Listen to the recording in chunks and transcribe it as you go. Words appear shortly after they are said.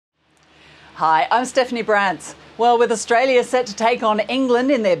Hi, I'm Stephanie Brantz. Well, with Australia set to take on England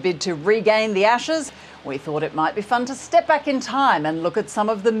in their bid to regain the Ashes, we thought it might be fun to step back in time and look at some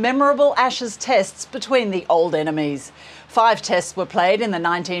of the memorable Ashes tests between the old enemies. 5 tests were played in the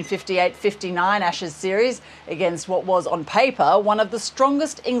 1958-59 Ashes series against what was, on paper, one of the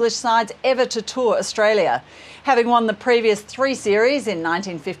strongest English sides ever to tour Australia. Having won the previous 3 series in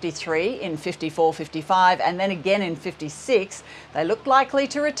 1953, in 54-55 and then again in 56, they looked likely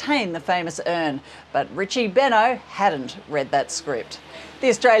to retain the famous urn. But Richie Benaud hadn't read that script. The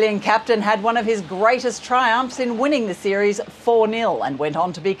Australian captain had one of his greatest triumphs in winning the series 4-0 and went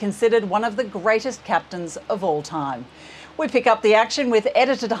on to be considered one of the greatest captains of all time. We pick up the action with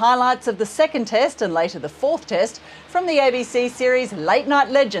edited highlights of the 2nd test and later the 4th test from the ABC series Late Night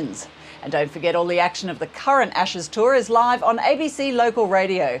Legends. And don't forget, all the action of the current Ashes tour is live on ABC Local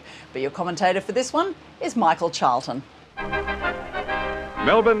Radio. But your commentator for this one is Michael Charlton.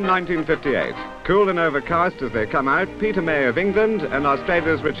 Melbourne 1958. Cool and overcast as they come out, Peter May of England and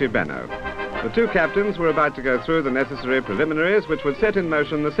Australia's Richie Benaud. The two captains were about to go through the necessary preliminaries which would set in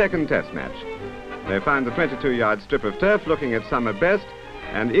motion the 2nd test match. They found the 22-yard strip of turf looking its summer best,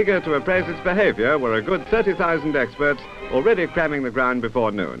 and eager to appraise its behaviour were a good 30,000 experts already cramming the ground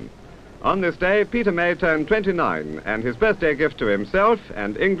before noon. On this day, Peter May turned 29, and his birthday gift to himself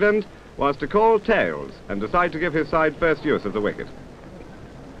and England was to call tails and decide to give his side first use of the wicket.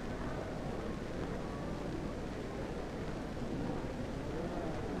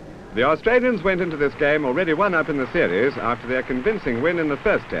 The Australians went into this game already 1 up in the series after their convincing win in the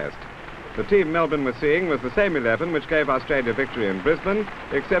 1st test. The team Melbourne was seeing was the same 11 which gave Australia victory in Brisbane,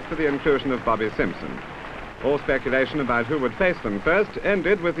 except for the inclusion of Bobby Simpson. All speculation about who would face them first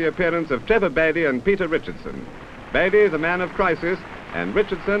ended with the appearance of Trevor Bailey and Peter Richardson. Bailey, the man of crisis, and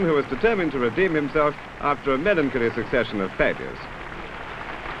Richardson, who was determined to redeem himself after a melancholy succession of failures.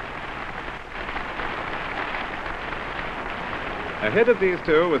 Ahead of these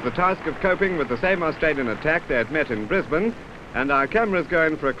two was the task of coping with the same Australian attack they had met in Brisbane, and our cameras go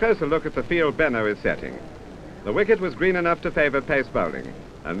in for a closer look at the field Benaud is setting. The wicket was green enough to favour pace bowling,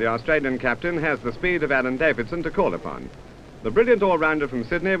 and the Australian captain has the speed of Alan Davidson to call upon. The brilliant all-rounder from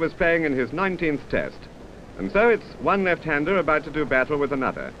Sydney was playing in his 19th test, and so it's one left-hander about to do battle with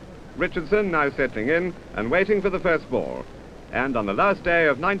another. Richardson now settling in and waiting for the first ball. And on the last day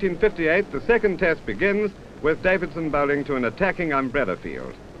of 1958, the 2nd test begins with Davidson bowling to an attacking umbrella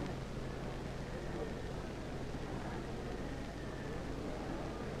field.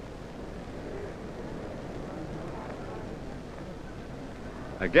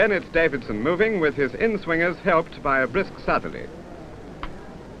 Again, it's Davidson moving, with his in-swingers helped by a brisk southerly.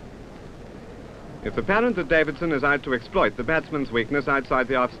 It's apparent that Davidson is out to exploit the batsman's weakness outside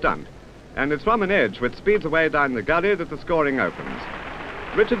the off stump, and it's from an edge which speeds away down the gully that the scoring opens.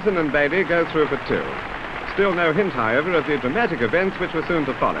 Richardson and Bailey go through for 2. Still no hint, however, of the dramatic events which were soon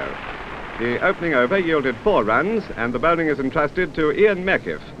to follow. The opening over yielded 4 runs, and the bowling is entrusted to Ian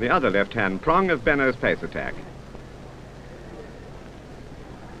Meckiff, the other left-hand prong of Benaud's pace attack.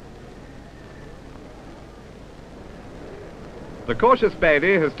 The cautious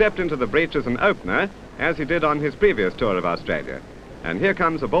Bailey has stepped into the breach as an opener, as he did on his previous tour of Australia. And here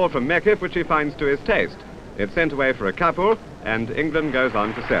comes a ball from Meckiff, which he finds to his taste. It's sent away for a couple, and England goes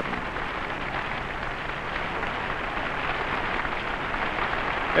on to 7.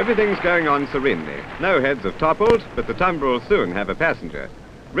 Everything's going on serenely. No heads have toppled, but the tumbrel will soon have a passenger.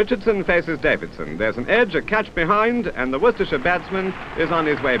 Richardson faces Davidson. There's an edge, a catch behind, and the Worcestershire batsman is on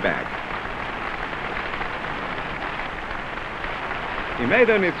his way back. He made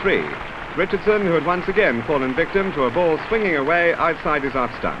only 3. Richardson, who had once again fallen victim to a ball swinging away outside his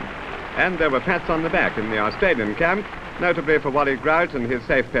off stump. And there were pats on the back in the Australian camp, notably for Wally Grout and his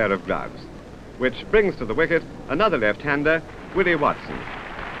safe pair of gloves. Which brings to the wicket another left-hander, Willie Watson.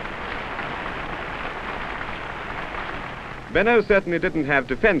 Benaud certainly didn't have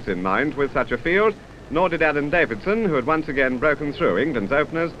defence in mind with such a field, nor did Alan Davidson, who had once again broken through England's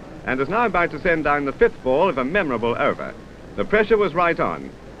openers and is now about to send down the 5th ball of a memorable over. The pressure was right on,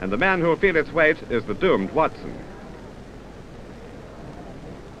 and the man who'll feel its weight is the doomed Watson.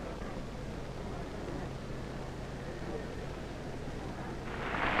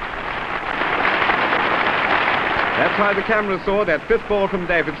 That's why the camera saw that 5th ball from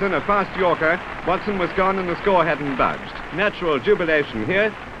Davidson, a fast Yorker. Watson was gone and the score hadn't budged. Natural jubilation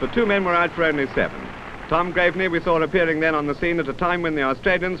here, but 2 men were out for only 7. Tom Graveney we saw appearing then on the scene at a time when the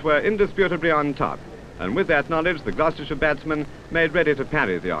Australians were indisputably on top. And with that knowledge, the Gloucestershire batsman made ready to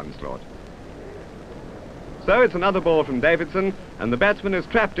parry the onslaught. So it's another ball from Davidson, and the batsman is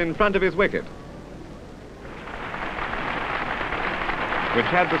trapped in front of his wicket. which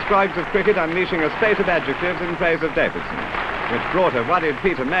had the scribes of cricket unleashing a spate of adjectives in praise of Davidson, which brought a worried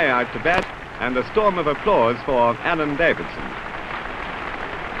Peter May out to bat and a storm of applause for Alan Davidson.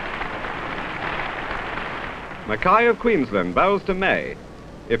 Mackay of Queensland bowls to May.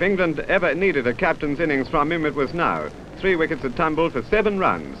 If England ever needed a captain's innings from him, it was now. 3 wickets had tumbled for 7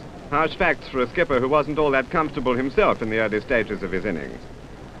 runs. Harsh facts for a skipper who wasn't all that comfortable himself in the early stages of his innings.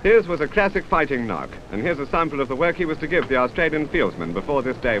 His was a classic fighting knock, and here's a sample of the work he was to give the Australian fieldsman before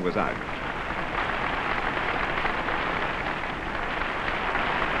this day was out.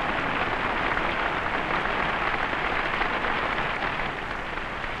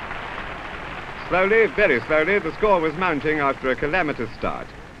 Slowly, very slowly, the score was mounting after a calamitous start.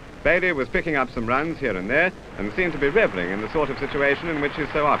 Bailey was picking up some runs here and there and seemed to be revelling in the sort of situation in which he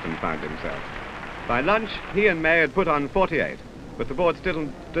so often found himself. By lunch, he and May had put on 48, but the board still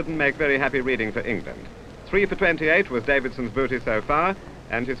didn't make very happy reading for England. 3 for 28 was Davidson's booty so far,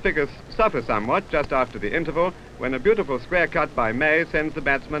 and his figures suffer somewhat just after the interval when a beautiful square cut by May sends the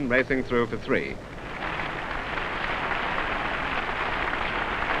batsman racing through for 3.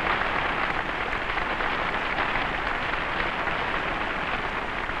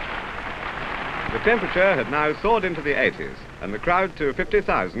 The temperature had now soared into the 80s, and the crowd to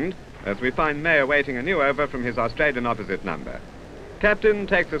 50,000, as we find May awaiting a new over from his Australian opposite number. Captain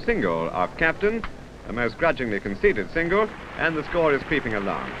takes a single off captain, a most grudgingly conceded single, and the score is creeping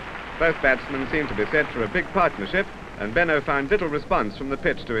along. Both batsmen seem to be set for a big partnership, and Benno found little response from the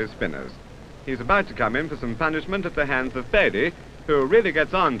pitch to his spinners. He's about to come in for some punishment at the hands of Bailey, who really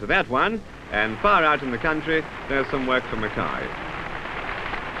gets on to that one, and far out in the country, there's some work for Mackay.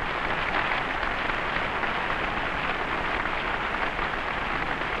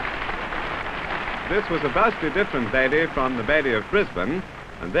 This was a vastly different Bailey from the Bailey of Brisbane,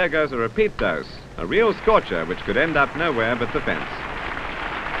 and there goes a repeat dose, a real scorcher which could end up nowhere but the fence.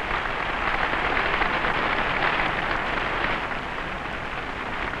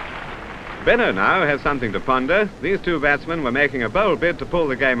 Benno now has something to ponder. These two batsmen were making a bold bid to pull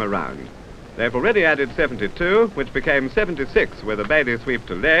the game around. They've already added 72, which became 76 with a Bailey sweep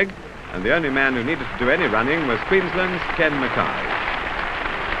to leg, and the only man who needed to do any running was Queensland's Ken Mackay.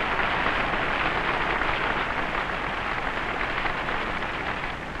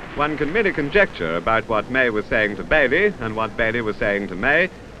 One can merely conjecture about what May was saying to Bailey and what Bailey was saying to May,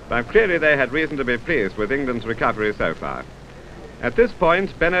 but clearly they had reason to be pleased with England's recovery so far. At this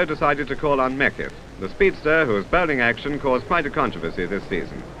point, Benno decided to call on Mekif, the speedster whose bowling action caused quite a controversy this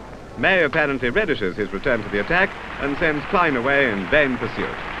season. May apparently relishes his return to the attack and sends Klein away in vain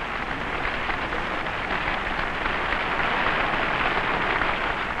pursuit.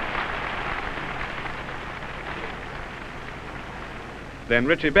 Then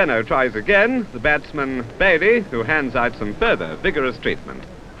Richie Benno tries again, the batsman Bailey, who hands out some further vigorous treatment.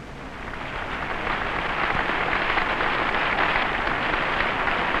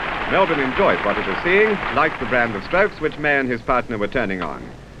 Melbourne enjoyed what it was seeing, liked the brand of strokes which May and his partner were turning on.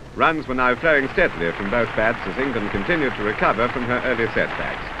 Runs were now flowing steadily from both bats as England continued to recover from her early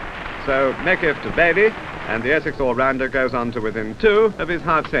setbacks. So Mekif to Bailey, and the Essex all-rounder goes on to within 2 of his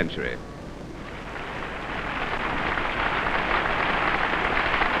half-century.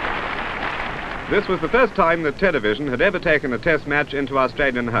 This was the first time that television had ever taken a test match into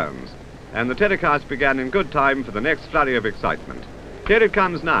Australian homes, and the telecast began in good time for the next flurry of excitement. Here it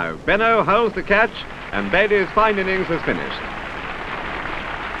comes now. Benno holds the catch, and Bailey's fine innings has finished.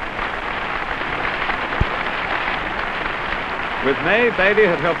 With May, Bailey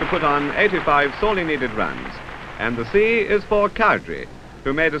had helped to put on 85 sorely needed runs, and the C is for Cowdrey,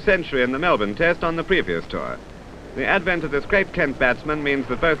 who made a century in the Melbourne Test on the previous tour. The advent of this great Kent batsman means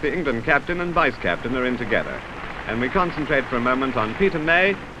that both the England captain and vice-captain are in together. And we concentrate for a moment on Peter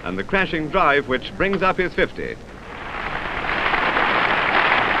May and the crashing drive which brings up his 50.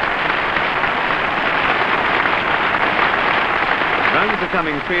 Runs are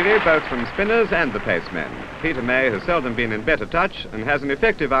coming freely both from spinners and the pacemen. Peter May has seldom been in better touch and has an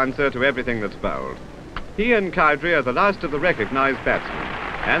effective answer to everything that's bowled. He and Cowdrey are the last of the recognised batsmen,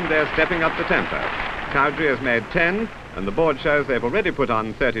 and they're stepping up the tempo. Cowdrey has made 10, and the board shows they've already put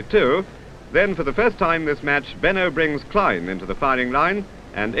on 32. Then, for the first time this match, Benno brings Klein into the firing line,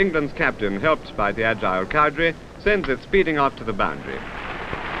 and England's captain, helped by the agile Cowdrey, sends it speeding off to the boundary.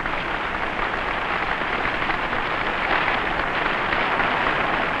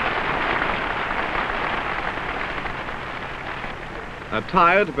 A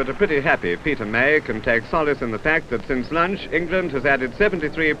tired but a pretty happy Peter May can take solace in the fact that since lunch, England has added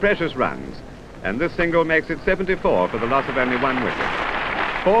 73 precious runs, and this single makes it 74 for the loss of only 1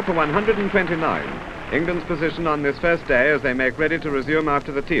 wicket. 4 for 129, England's position on this first day as they make ready to resume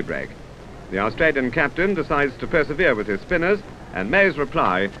after the tea break. The Australian captain decides to persevere with his spinners, and May's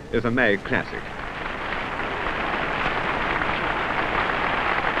reply is a May classic.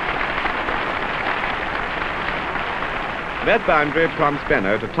 That boundary prompts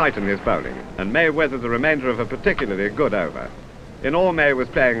Benno to tighten his bowling, and May weathered the remainder of a particularly good over. In all, May was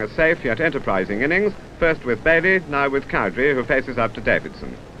playing a safe yet enterprising innings, first with Bailey, now with Cowdrey, who faces up to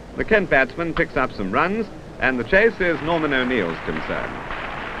Davidson. The Kent batsman picks up some runs, and the chase is Norman O'Neill's concern.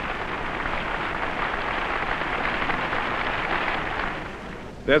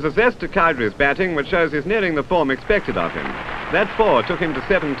 There's a zest to Cowdrey's batting which shows he's nearing the form expected of him. That 4 took him to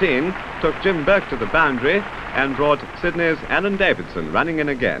 17, took Jim Burke to the boundary, and brought Sydney's Alan Davidson running in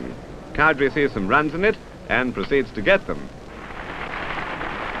again. Cowdrey sees some runs in it and proceeds to get them.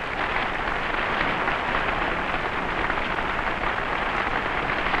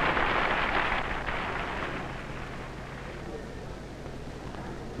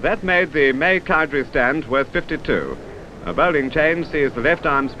 That made the May-Cowdrey stand worth 52. A bowling change sees the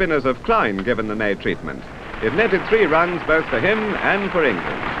left-arm spinners of Klein given the May treatment. It netted 3 runs both for him and for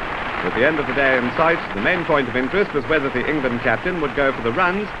England. With the end of the day in sight, the main point of interest was whether the England captain would go for the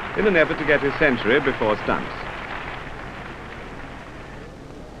runs in an effort to get his century before stumps.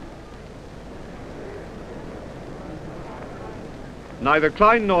 Neither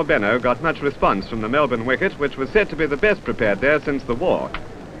Klein nor Benno got much response from the Melbourne wicket, which was said to be the best prepared there since the war.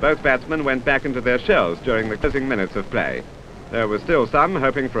 Both batsmen went back into their shells during the closing minutes of play. There was still some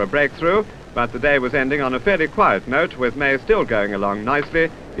hoping for a breakthrough, but the day was ending on a fairly quiet note, with May still going along nicely,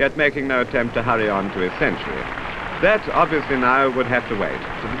 yet making no attempt to hurry on to his century. That, obviously now, would have to wait,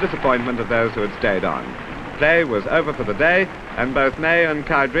 to the disappointment of those who had stayed on. Play was over for the day, and both May and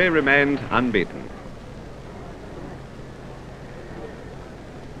Cowdrey remained unbeaten.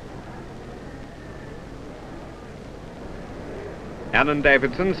 Alan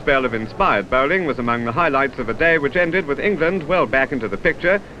Davidson's spell of inspired bowling was among the highlights of a day which ended with England well back into the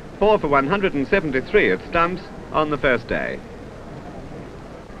picture, 4 for 173 at stumps on the first day.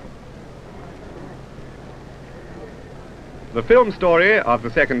 The film story of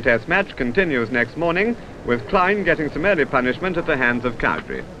the second test match continues next morning, with Klein getting some early punishment at the hands of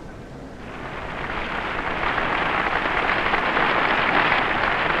Cowdrey.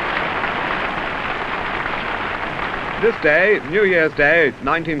 This day, New Year's Day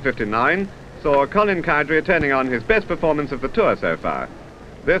 1959, saw Colin Cowdrey turning on his best performance of the tour so far.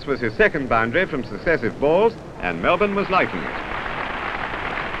 This was his second boundary from successive balls, and Melbourne was liking it.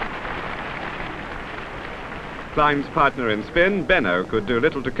 Klein's partner in spin, Benno, could do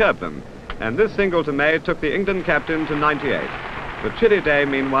little to curb them, and this single to May took the England captain to 98. The chilly day,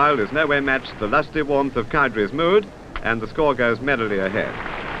 meanwhile, is no way matched the lusty warmth of Cowdrey's mood, and the score goes merrily ahead.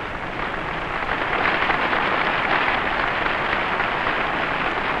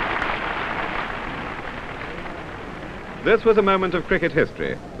 This was a moment of cricket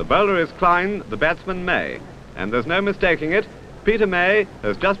history. The bowler is Klein, the batsman May, and there's no mistaking it, Peter May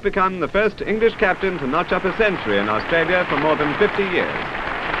has just become the first English captain to notch up a century in Australia for more than 50 years.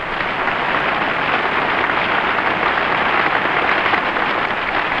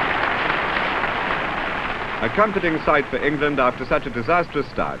 A comforting sight for England after such a disastrous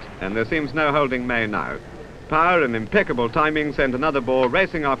start, and there seems no holding May now. Power and impeccable timing sent another ball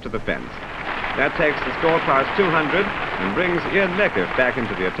racing off to the fence. That takes the score past 200 and brings Ian Meckiff back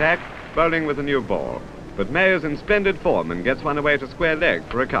into the attack, bowling with a new ball. But May is in splendid form and gets one away to square leg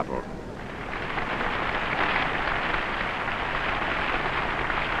for a couple.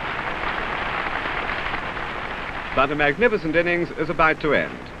 But a magnificent innings is about to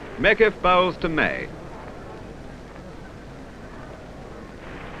end. Meckiff bowls to May.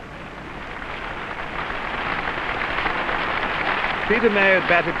 Peter May had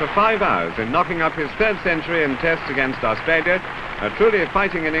batted for 5 hours in knocking up his 3rd century in tests against Australia, a truly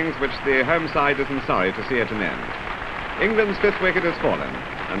fighting innings which the home side isn't sorry to see at an end. England's 5th wicket has fallen,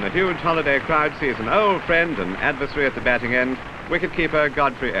 and the huge holiday crowd sees an old friend and adversary at the batting end, wicket-keeper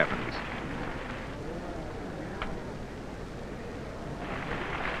Godfrey Evans.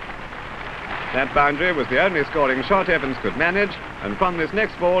 That boundary was the only scoring shot Evans could manage, and from this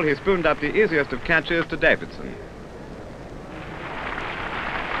next ball he spooned up the easiest of catches to Davidson.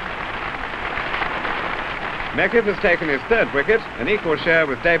 Meckiff has taken his 3rd wicket, an equal share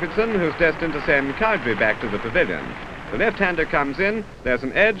with Davidson, who's destined to send Cowdrey back to the pavilion. The left-hander comes in, there's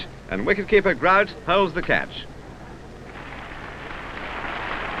an edge, and wicket-keeper Grout holds the catch.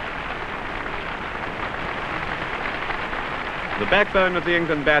 The backbone of the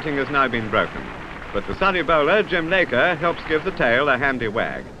England batting has now been broken, but the Surrey bowler, Jim Laker, helps give the tail a handy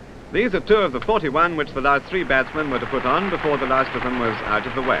wag. These are 2 of the 41 which the last 3 batsmen were to put on before the last of them was out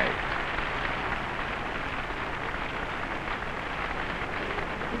of the way.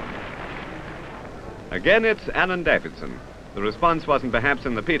 Again, it's Alan Davidson. The response wasn't perhaps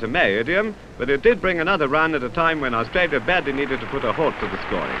in the Peter May idiom, but it did bring another run at a time when Australia badly needed to put a halt to the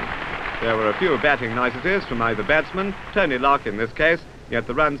scoring. There were a few batting niceties from either batsman, Tony Locke in this case, yet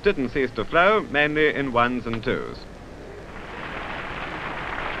the runs didn't cease to flow, mainly in 1s and 2s.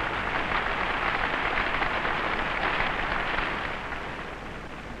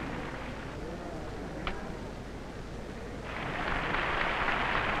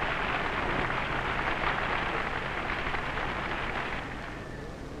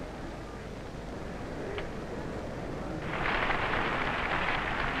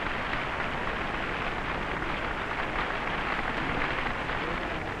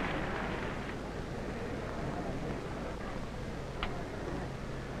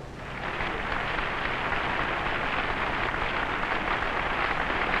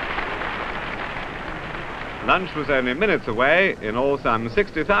 Lunch was only minutes away, in all some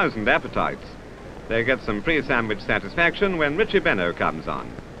 60,000 appetites. They get some pre-sandwich satisfaction when Richie Benaud comes on.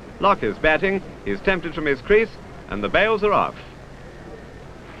 Locke is batting, he's tempted from his crease, and the bails are off.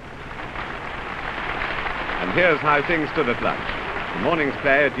 And here's how things stood at lunch. The morning's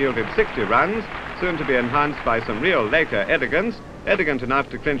play had yielded 60 runs, soon to be enhanced by some real Laker elegance, elegant enough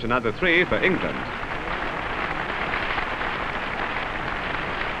to clinch another 3 for England.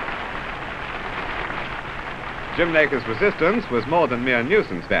 Jim Laker's resistance was more than mere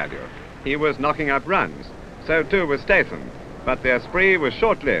nuisance value. He was knocking up runs. So too was Statham. But their spree was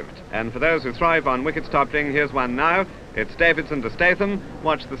short-lived, and for those who thrive on wickets toppling, here's one now. It's Davidson to Statham.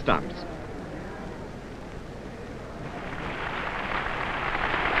 Watch the stumps.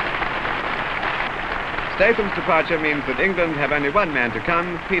 Statham's departure means that England have only one man to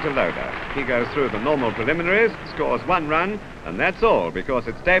come, Peter Loader. He goes through the normal preliminaries, scores 1 run, and that's all, because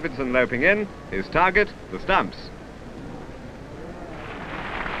it's Davidson loping in, his target, the stumps.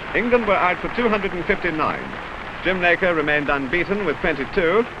 England were out for 259. Jim Laker remained unbeaten with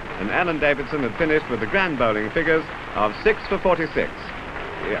 22, and Alan Davidson had finished with the grand bowling figures of 6 for 46.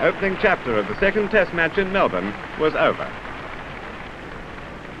 The opening chapter of the second Test match in Melbourne was over.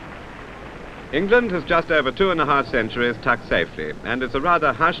 England has just over 2.5 centuries tucked safely, and it's a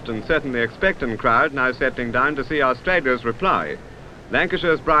rather hushed and certainly expectant crowd now settling down to see Australia's reply.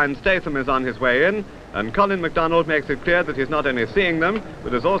 Lancashire's Brian Statham is on his way in, and Colin MacDonald makes it clear that he's not only seeing them,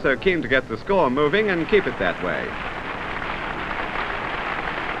 but is also keen to get the score moving and keep it that way.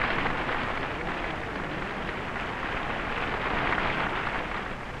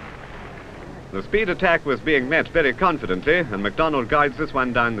 The speed attack was being met very confidently, and MacDonald guides this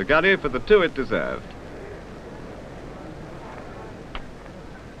one down the gully for the 2 it deserved.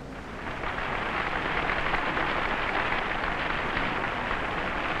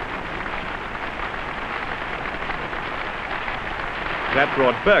 That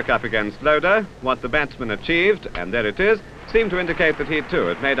brought Burke up against Loader. What the batsman achieved, and there it is, seemed to indicate that he too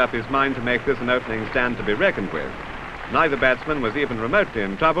had made up his mind to make this an opening stand to be reckoned with. Neither batsman was even remotely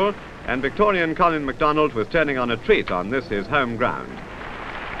in trouble, and Victorian Colin MacDonald was turning on a treat on this his home ground.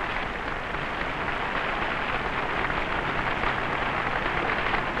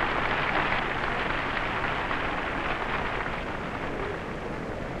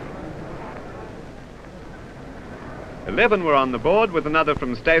 "11 were on the board with another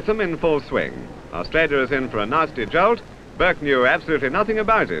from Statham in full swing. Australia is in for a nasty jolt. Burke knew absolutely nothing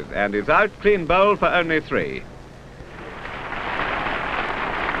about it, and is out clean bowled for only 3.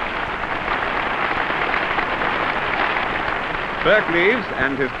 Burke leaves,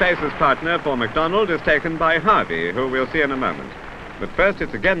 and his pacer's partner for MacDonald is taken by Harvey, who we'll see in a moment. But first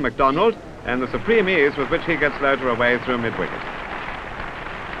it's again MacDonald, and the supreme ease with which he gets Loader away through mid-wicket.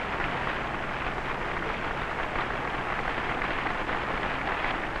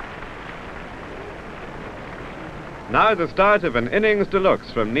 Now the start of an innings deluxe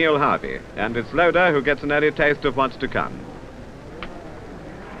from Neil Harvey, and it's Loader who gets an early taste of what's to come.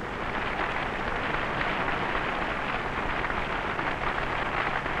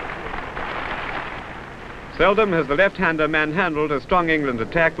 Seldom has the left-hander manhandled a strong England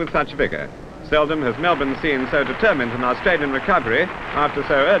attack with such vigour. Seldom has Melbourne seen so determined an Australian recovery after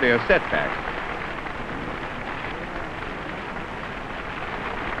so early a setback.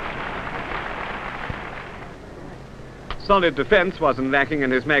 Solid defence wasn't lacking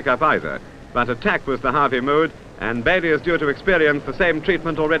in his make-up either, but attack was the Harvey mood, and Bailey is due to experience the same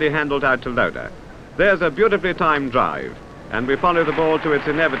treatment already handled out to Loader. There's a beautifully timed drive, and we follow the ball to its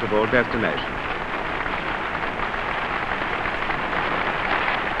inevitable destination.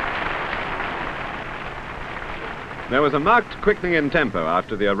 There was a marked quickening in tempo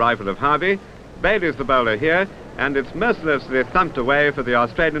after the arrival of Harvey. Bailey's the bowler here, and it's mercilessly thumped away for the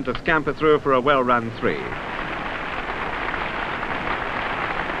Australian to scamper through for a well-run 3.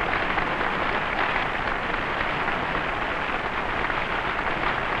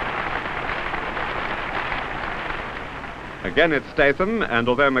 Again it's Statham, and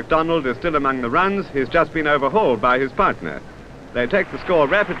although MacDonald is still among the runs, he's just been overhauled by his partner. They take the score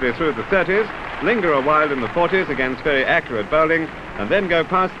rapidly through the 30s, linger a while in the 40s against very accurate bowling, and then go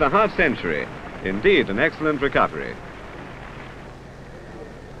past the half-century. Indeed, an excellent recovery.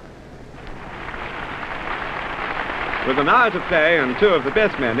 With an hour to play and 2 of the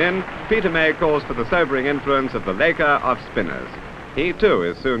best men in, Peter May calls for the sobering influence of the Laker off-spinners. He, too,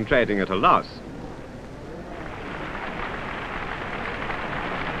 is soon trading at a loss.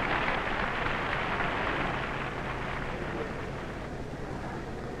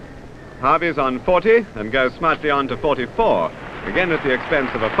 Harvey's on 40 and goes smartly on to 44, again at the expense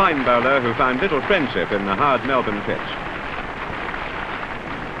of a fine bowler who found little friendship in the hard Melbourne pitch.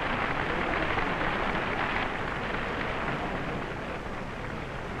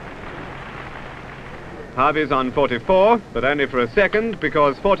 Harvey's on 44, but only for a second,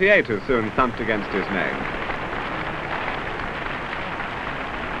 because 48 is soon thumped against his name.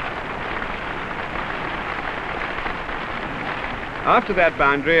 After that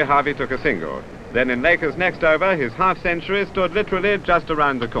boundary, Harvey took a single. Then in Laker's next over, his half-century stood literally just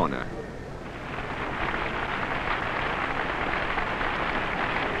around the corner.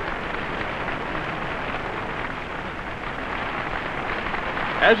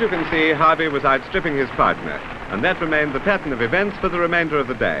 As you can see, Harvey was outstripping his partner, and that remained the pattern of events for the remainder of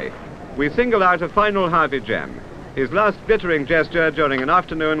the day. We single out a final Harvey gem, his last glittering gesture during an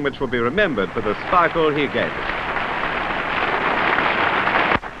afternoon which will be remembered for the sparkle he gave it.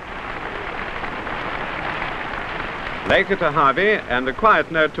 Laker to Harvey, and a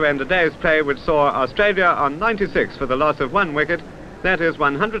quiet note to end a day's play which saw Australia on 96 for the loss of 1 wicket, that is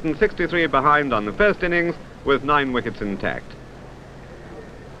 163 behind on the first innings with 9 wickets intact.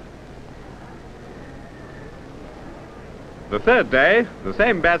 The third day, the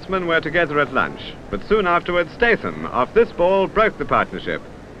same batsmen were together at lunch, but soon afterwards Statham, off this ball, broke the partnership.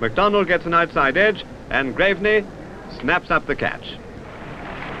 MacDonald gets an outside edge, and Graveney snaps up the catch.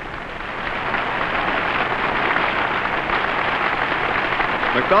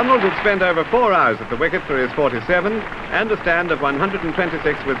 MacDonald had spent over 4 hours at the wicket for his 47 and a stand of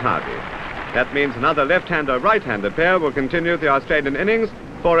 126 with Harvey. That means another left-hander, right-hander pair will continue the Australian innings,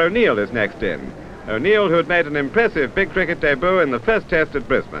 for O'Neill is next in. O'Neill, who had made an impressive big cricket debut in the first test at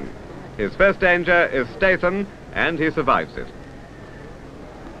Brisbane. His first danger is Statham, and he survives it.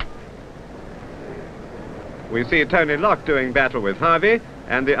 We see Tony Locke doing battle with Harvey,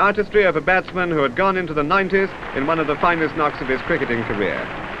 and the artistry of a batsman who had gone into the 90s in one of the finest knocks of his cricketing career.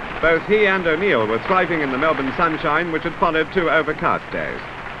 Both he and O'Neill were thriving in the Melbourne sunshine which had followed 2 overcast days.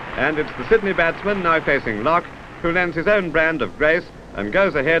 And it's the Sydney batsman now facing Locke who lends his own brand of grace and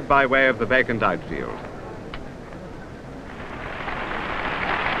goes ahead by way of the vacant outfield.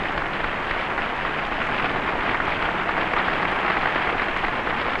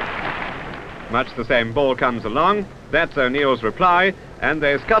 Much the same ball comes along. That's O'Neill's reply, and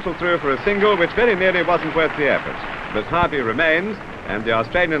they scuttle through for a single which very nearly wasn't worth the effort. But Harvey remains, and the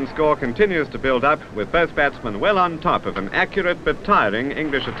Australian score continues to build up with both batsmen well on top of an accurate but tiring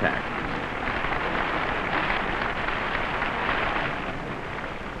English attack.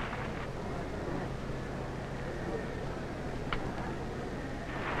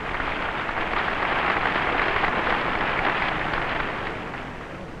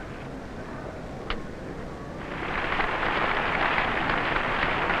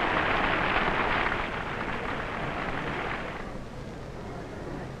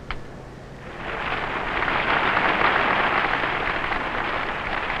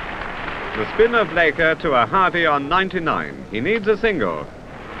 The spin of Laker to a Harvey on 99. He needs a single.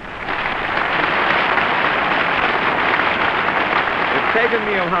 It's taken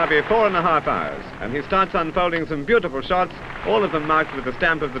Neil Harvey 4.5 hours, and he starts unfolding some beautiful shots, all of them marked with the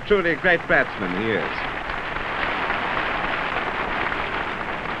stamp of the truly great batsman he is.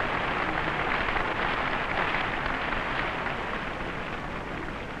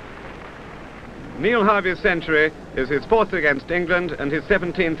 Neil Harvey's century is his 4th against England and his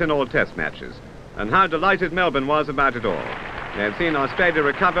 17th in all test matches. And how delighted Melbourne was about it all. They had seen Australia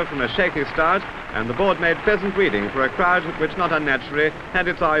recover from a shaky start, and the board made pleasant reading for a crowd which not unnaturally had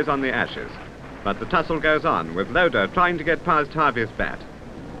its eyes on the Ashes. But the tussle goes on, with Loder trying to get past Harvey's bat.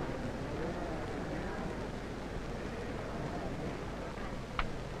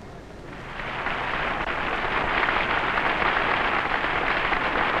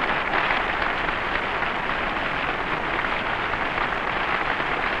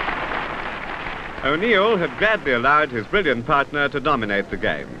 O'Neill had gladly allowed his brilliant partner to dominate the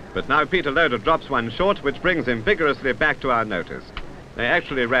game, but now Peter Loader drops one short, which brings him vigorously back to our notice. They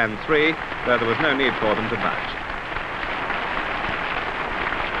actually ran 3, though there was no need for them to budge.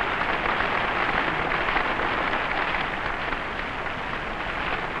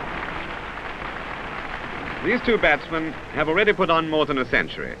 These two batsmen have already put on more than a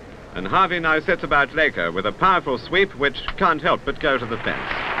century, and Harvey now sets about Laker with a powerful sweep which can't help but go to the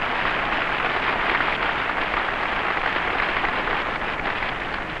fence.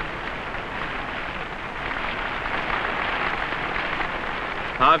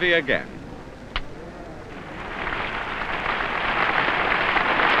 Harvey again.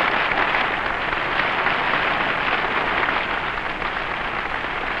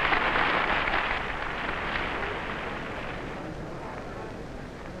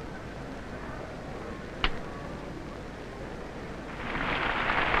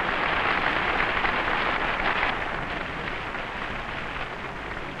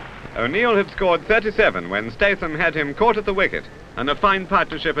 O'Neill had scored 37 when Statham had him caught at the wicket, and a fine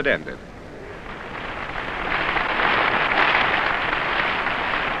partnership had ended.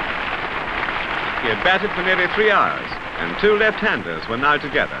 He had batted for nearly 3 hours, and 2 left-handers were now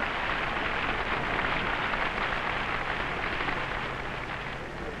together.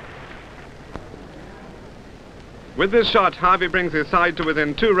 With this shot, Harvey brings his side to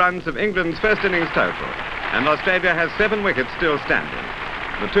within 2 runs of England's first innings total, and Australia has 7 wickets still standing.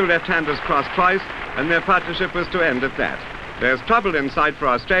 The 2 left-handers crossed twice, and their partnership was to end at that. There's trouble in sight for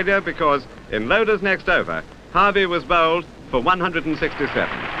Australia because in Loader's next over, Harvey was bowled for 167.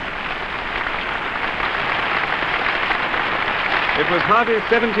 It was Harvey's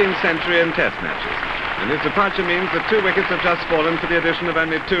 17th century in Test matches, and his departure means that 2 wickets have just fallen for the addition of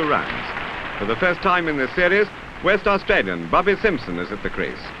only 2 runs. For the first time in this series, West Australian Bobby Simpson is at the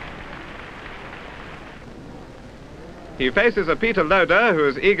crease. He faces a Peter Loader who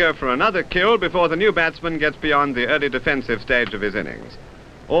is eager for another kill before the new batsman gets beyond the early defensive stage of his innings.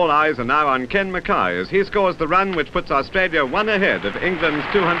 All eyes are now on Ken Mackay as he scores the run which puts Australia 1 ahead of England's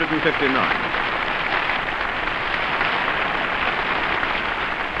 259.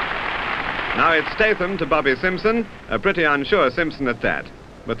 Now it's Statham to Bobby Simpson, a pretty unsure Simpson at that.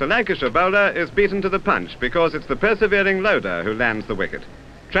 But the Lancashire bowler is beaten to the punch because it's the persevering Loader who lands the wicket.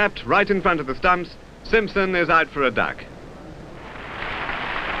 Trapped right in front of the stumps, Simpson is out for a duck.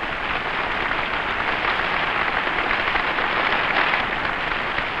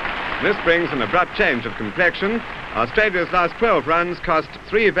 This brings an abrupt change of complexion. Australia's last 12 runs cost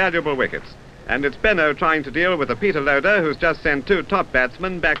 3 valuable wickets, and it's Benno trying to deal with a Peter Loader who's just sent 2 top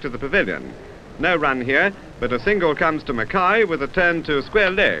batsmen back to the pavilion. No run here, but a single comes to Mackay with a turn to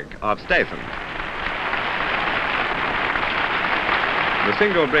square leg of Statham. The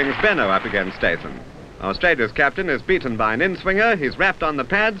single brings Benno up against Statham. Australia's captain is beaten by an in-swinger, he's rapped on the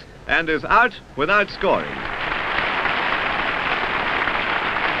pads, and is out without scoring.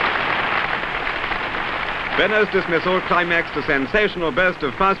 Benno's dismissal climaxed a sensational burst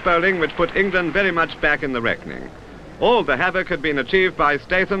of fast bowling which put England very much back in the reckoning. All the havoc had been achieved by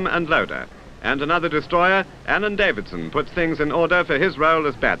Statham and Loader, and another destroyer, Alan Davidson, puts things in order for his role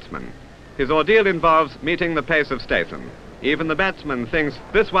as batsman. His ordeal involves meeting the pace of Statham. Even the batsman thinks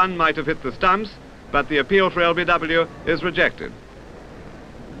this one might have hit the stumps, but the appeal for LBW is rejected.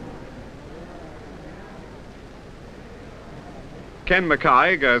 Ken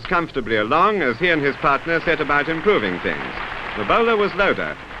Mackay goes comfortably along as he and his partner set about improving things. The bowler was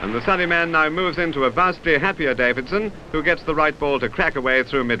Loader, and the Surrey man now moves into a vastly happier Davidson, who gets the right ball to crack away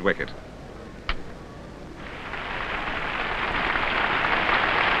through mid-wicket.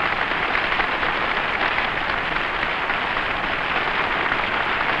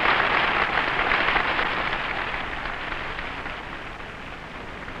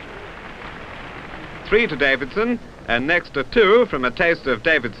 Three to Davidson, and next a 2 from a taste of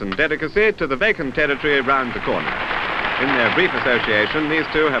Davidson delicacy to the vacant territory round the corner. In their brief association, these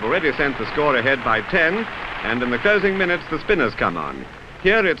 2 have already sent the score ahead by 10, and in the closing minutes the spinners come on.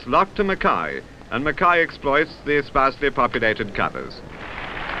 Here it's locked to Mackay, and Mackay exploits the sparsely populated covers.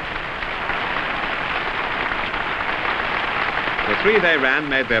 The 3 they ran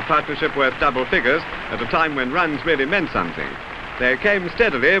made their partnership worth double figures at a time when runs really meant something. They came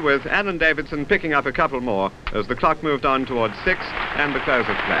steadily, with Alan Davidson picking up a couple more as the clock moved on towards 6 and the close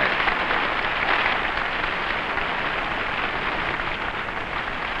of play.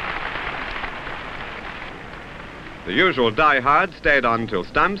 The usual die-hard stayed on till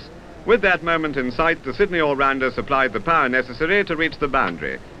stumps. With that moment in sight, the Sydney all-rounder supplied the power necessary to reach the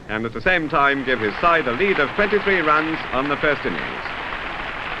boundary, and at the same time give his side a lead of 23 runs on the first innings.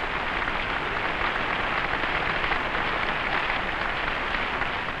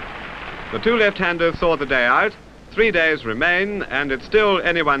 The two left-handers saw the day out, 3 days remain, and it's still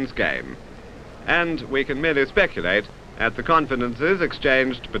anyone's game. And we can merely speculate at the confidences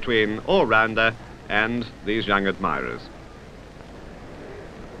exchanged between all-rounder and these young admirers.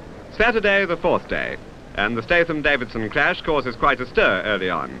 Saturday, the 4th day, and the Statham-Davidson clash causes quite a stir early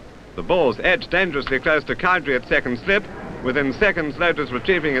on. The balls edge dangerously close to Cowdrey at second slip. Within seconds, Lotus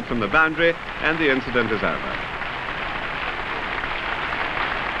retrieving it from the boundary, and the incident is over.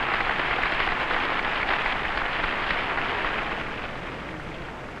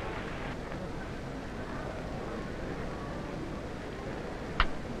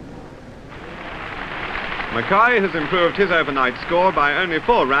 Mackay has improved his overnight score by only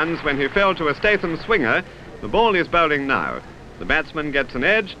 4 runs when he fell to a Statham swinger. The ball is bowling now. The batsman gets an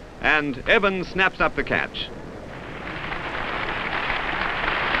edge, and Evans snaps up the catch.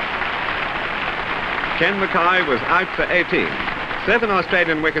 Ken Mackay was out for 18. 7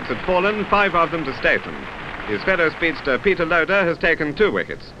 Australian wickets had fallen, 5 of them to Statham. His fellow speedster Peter Loader has taken 2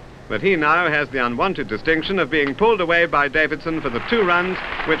 wickets. But he now has the unwanted distinction of being pulled away by Davidson for the 2 runs,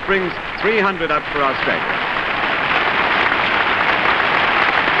 which brings 300 up for Australia.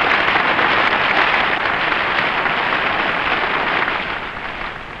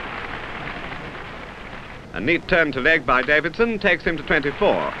 A neat turn to leg by Davidson takes him to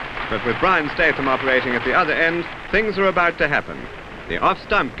 24. But with Brian Statham operating at the other end, things are about to happen. The off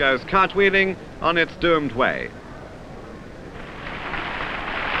stump goes cartwheeling on its doomed way.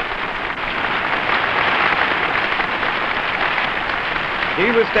 He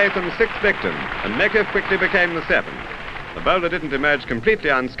was Statham's 6th victim, and Meckiff quickly became the 7th. The bowler didn't emerge completely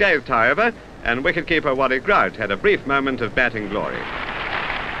unscathed, however, and wicketkeeper Wally Grout had a brief moment of batting glory.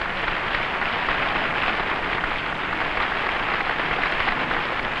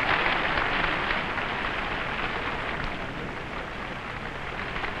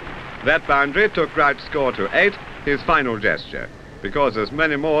 That boundary took Grout's score to 8, his final gesture. Because as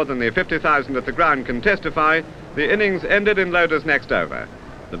many more than the 50,000 at the ground can testify, the innings ended in Loader's next over.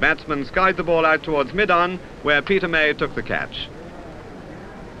 The batsman skied the ball out towards mid-on, where Peter May took the catch.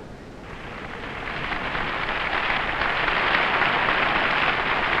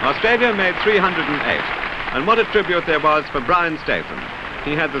 Australia made 308, and what a tribute there was for Brian Statham.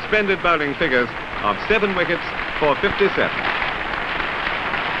 He had the splendid bowling figures of 7 wickets for 57.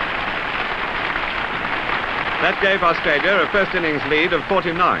 That gave Australia a first innings lead of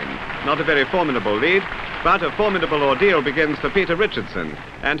 49. Not a very formidable lead, but a formidable ordeal begins for Peter Richardson,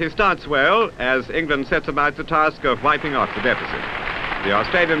 and he starts well as England sets about the task of wiping off the deficit. The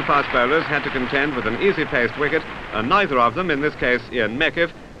Australian fast bowlers had to contend with an easy-paced wicket, and neither of them, in this case Ian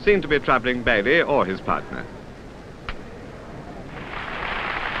Meckiff, seemed to be troubling Bailey or his partner.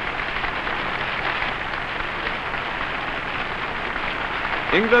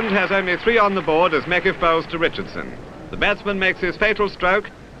 England has only 3 on the board as Meckiff bowls to Richardson. The batsman makes his fatal stroke,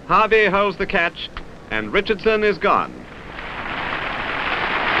 Harvey holds the catch, and Richardson is gone.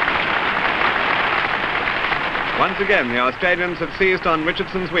 Once again, the Australians had seized on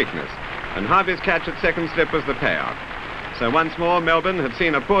Richardson's weakness, and Harvey's catch at second slip was the payoff. So once more, Melbourne had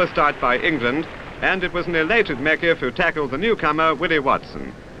seen a poor start by England, and it was an elated Meckiff who tackled the newcomer, Willie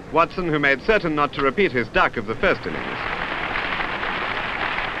Watson. Watson, who made certain not to repeat his duck of the first innings.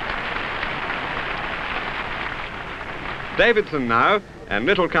 Davidson now, and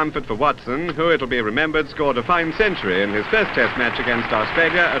little comfort for Watson, who, it'll be remembered, scored a fine century in his first Test match against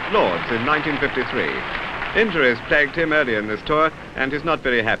Australia at Lord's in 1953. Injuries plagued him early in this tour, and he's not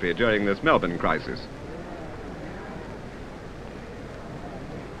very happy during this Melbourne crisis.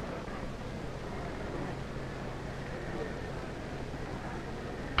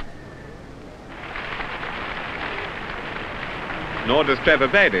 Nor does Trevor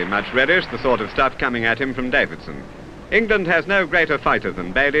Bailey much relish the sort of stuff coming at him from Davidson. England has no greater fighter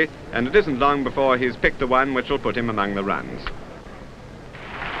than Bailey, and it isn't long before he's picked the one which will put him among the runs.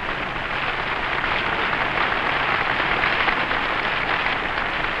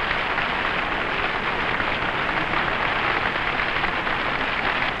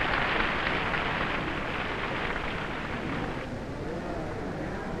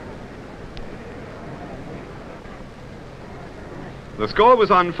 The score was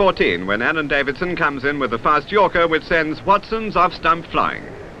on 14 when Alan Davidson comes in with a fast Yorker which sends Watson's off stump flying.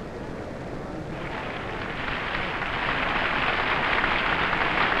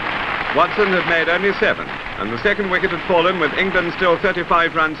 Watson had made only 7, and the second wicket had fallen with England still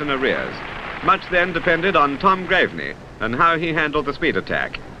 35 runs in arrears. Much then depended on Tom Graveney and how he handled the speed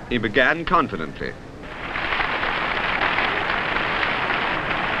attack. He began confidently.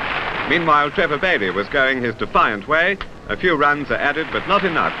 Meanwhile, Trevor Bailey was going his defiant way, A few runs are added, but not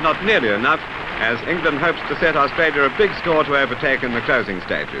enough, not nearly enough, as England hopes to set Australia a big score to overtake in the closing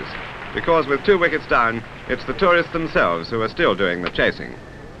stages. Because with 2 wickets down, it's the tourists themselves who are still doing the chasing.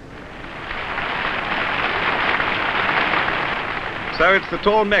 So it's the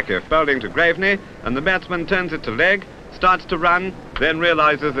tall Meckiff bowling to Graveney, and the batsman turns it to leg, starts to run, then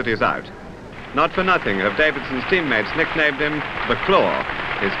realises that he's out. Not for nothing have Davidson's teammates nicknamed him the Claw.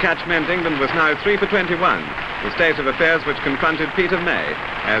 His catch meant England was now 3 for 21, the state of affairs which confronted Peter May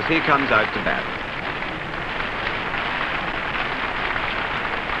as he comes out to bat.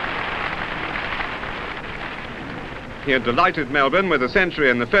 He had delighted Melbourne with a century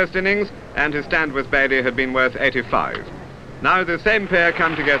in the first innings, and his stand with Bailey had been worth 85. Now the same pair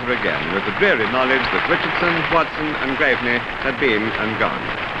come together again with the dreary knowledge that Richardson, Watson and Graveney had been and gone.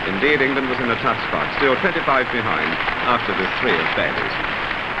 Indeed, England was in a tough spot, still 25 behind after this 3 of Bailey's.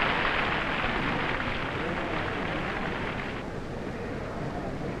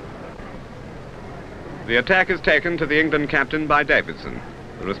 The attack is taken to the England captain by Davidson.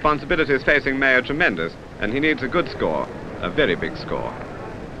 The responsibilities facing May are tremendous, and he needs a good score, a very big score.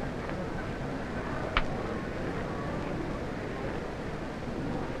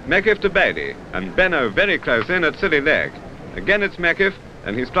 Meckiff to Bailey, and Benno very close in at silly leg. Again it's Meckiff,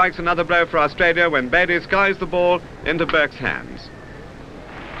 and he strikes another blow for Australia when Bailey skies the ball into Burke's hands.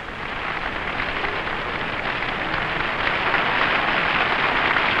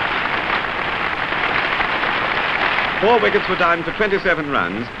 Four wickets were down for 27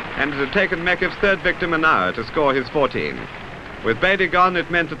 runs, and it had taken Meckiff's third victim an hour to score his 14. With Bailey gone,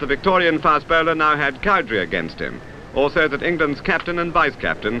 it meant that the Victorian fast bowler now had Cowdrey against him. Also that England's captain and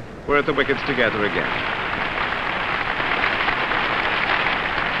vice-captain were at the wickets together again.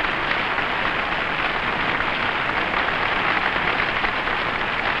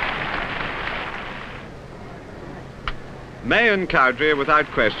 May and Cowdrey, without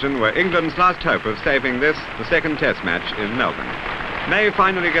question, were England's last hope of saving this, the second test match in Melbourne. May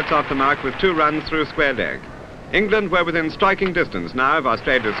finally gets off the mark with 2 runs through square leg. England were within striking distance now of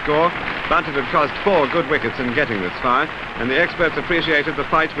Australia's score, but it had cost 4 good wickets in getting this far, and the experts appreciated the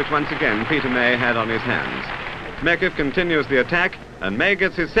fight which once again Peter May had on his hands. Meckiff continues the attack, and May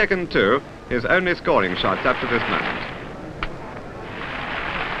gets his second 2, his only scoring shots up to this moment.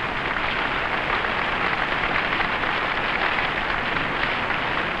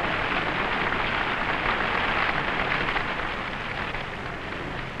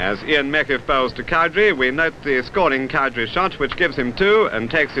 As Ian Meckiff bowls to Cowdrey, we note the scoring Cowdrey shot, which gives him 2 and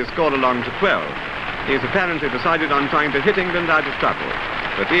takes his score along to 12. He's apparently decided on trying to hit England out of trouble.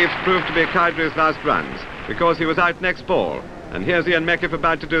 But these proved to be Cowdrey's last runs, because he was out next ball. And here's Ian Meckiff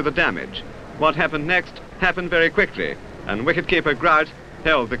about to do the damage. What happened next happened very quickly, and wicketkeeper Grout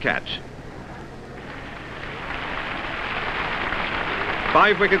held the catch.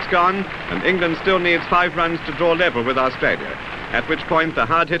 5 wickets gone, and England still needs 5 runs to draw level with Australia, at which point the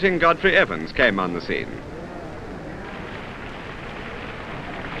hard-hitting Godfrey Evans came on the scene.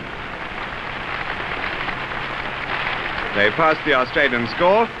 They passed the Australian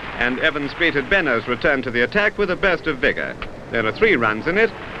score, and Evans greeted Benno's return to the attack with a burst of vigour. There are 3 runs in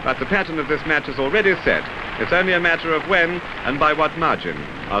it, but the pattern of this match is already set. It's only a matter of when and by what margin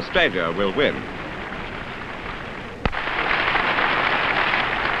Australia will win.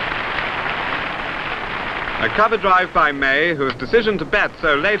 A cover drive by May, whose decision to bat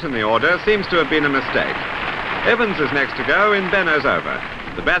so late in the order seems to have been a mistake. Evans is next to go in Benno's over.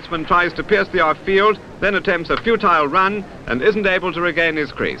 The batsman tries to pierce the off-field, then attempts a futile run and isn't able to regain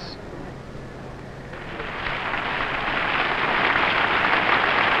his crease.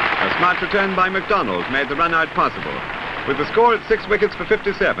 A smart return by MacDonald made the run-out possible. With the score at 6 wickets for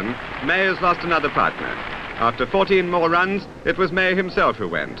 57, May has lost another partner. After 14 more runs, it was May himself who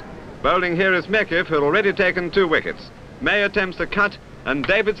went. Bowling here is Meckiff, who had already taken 2 wickets. May attempts a cut, and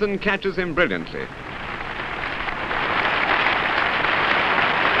Davidson catches him brilliantly.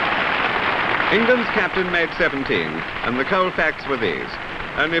 England's captain made 17, and the cold facts were these.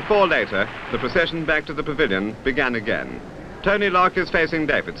 Only 4 later, the procession back to the pavilion began again. Tony Locke is facing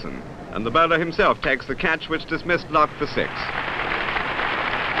Davidson, and the bowler himself takes the catch which dismissed Locke for 6.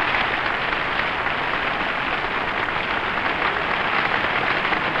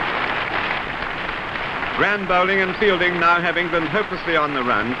 Grand bowling and fielding now have England hopelessly on the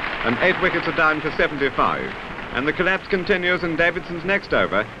run, and 8 wickets are down for 75. And the collapse continues in Davidson's next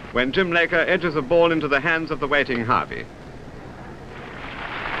over, when Jim Laker edges a ball into the hands of the waiting Harvey.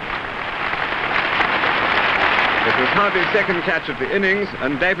 It was Harvey's second catch of the innings,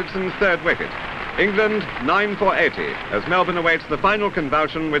 and Davidson's 3rd wicket. England 9 for 80 as Melbourne awaits the final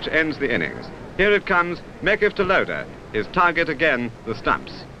convulsion which ends the innings. Here it comes, Meckiff to Loader. His target again, the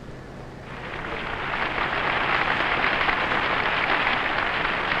stumps.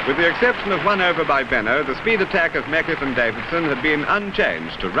 With the exception of 1 over by Benno, the speed attack of Meckiff and Davidson had been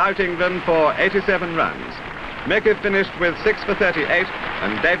unchanged to rout England for 87 runs. Meckiff finished with 6 for 38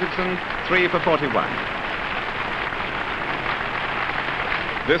 and Davidson 3 for 41.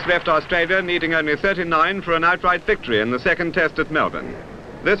 This left Australia needing only 39 for an outright victory in the second test at Melbourne.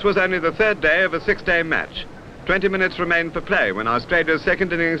 This was only the third day of a 6-day match. 20 minutes remained for play when Australia's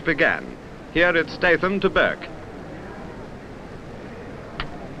second innings began. Here it's Statham to Burke.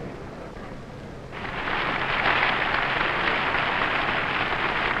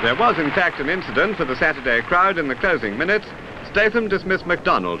 There was in fact an incident for the Saturday crowd in the closing minutes. Statham dismissed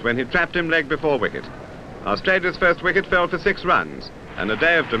MacDonald when he trapped him leg before wicket. Australia's first wicket fell for 6 runs, and a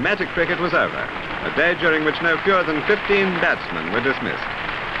day of dramatic cricket was over, a day during which no fewer than 15 batsmen were dismissed.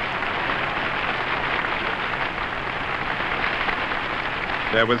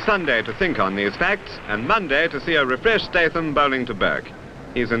 There was Sunday to think on these facts, and Monday to see a refreshed Statham bowling to Burke.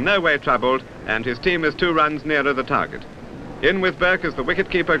 He's in no way troubled, and his team is 2 runs nearer the target. In with Burke is the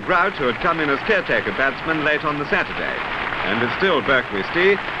wicket-keeper Grout, who had come in as caretaker batsman late on the Saturday. And it's still Burke we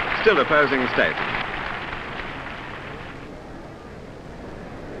see, still opposing Statham.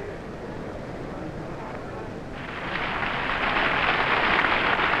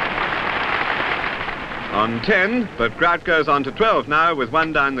 On 10, but Grout goes on to 12 now with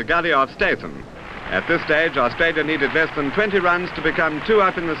 1 down the gully off Statham. At this stage, Australia needed less than 20 runs to become 2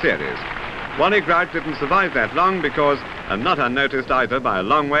 up in the series. Wally Grout didn't survive that long because, and not unnoticed either by a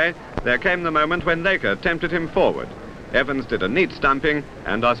long way, there came the moment when Laker tempted him forward. Evans did a neat stumping,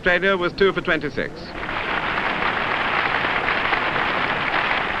 and Australia was 2 for 26.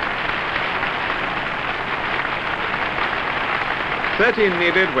 "13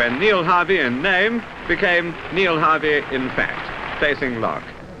 needed when Neil Harvey in name became Neil Harvey in fact, facing Locke.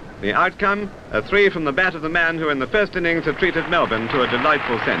 The outcome, a 3 from the bat of the man who in the first innings had treated Melbourne to a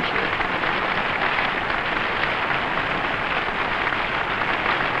delightful century.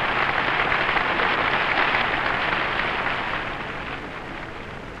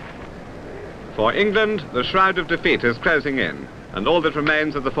 For England, the shroud of defeat is closing in, and all that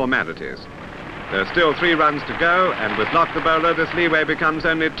remains are the formalities. There's still 3 runs to go, and with Locke the bowler, this leeway becomes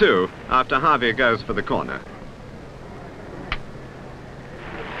only 2 after Harvey goes for the corner.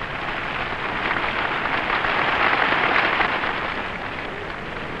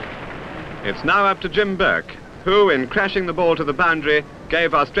 It's now up to Jim Burke, who, in crashing the ball to the boundary,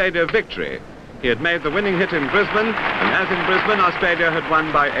 gave Australia victory. He had made the winning hit in Brisbane, and as in Brisbane, Australia had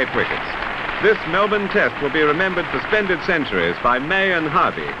won by 8 wickets. This Melbourne test will be remembered for splendid centuries by May and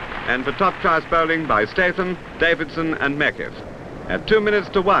Harvey, and for top-class bowling by Statham, Davidson and Meckiff. At 2 minutes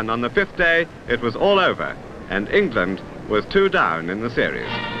to 1 on the 5th day, it was all over, and England was 2 down in the series.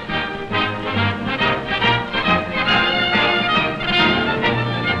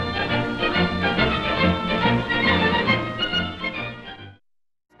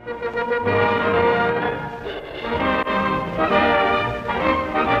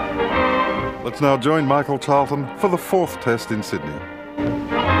 Let's now join Michael Charlton for the 4th test in Sydney.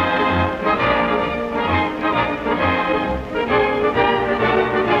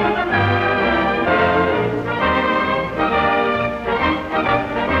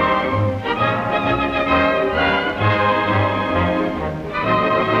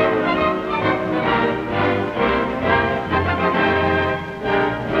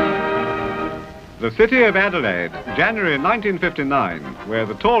 The city of Adelaide, January 1959, where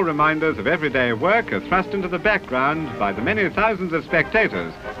the tall reminders of everyday work are thrust into the background by the many thousands of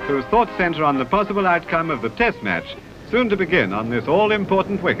spectators whose thoughts centre on the possible outcome of the test match, soon to begin on this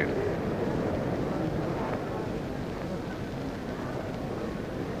all-important wicket.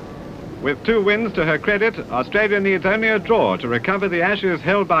 With 2 wins to her credit, Australia needs only a draw to recover the Ashes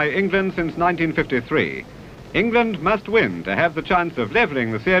held by England since 1953. England must win to have the chance of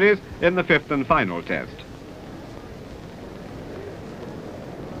levelling the series in the 5th and final test.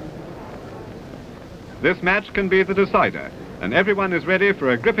 This match can be the decider, and everyone is ready for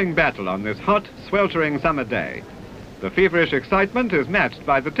a gripping battle on this hot, sweltering summer day. The feverish excitement is matched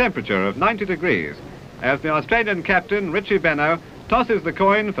by the temperature of 90 degrees, as the Australian captain, Richie Benno, tosses the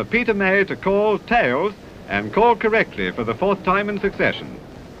coin for Peter May to call tails, and call correctly for the 4th time in succession.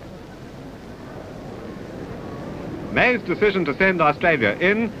 May's decision to send Australia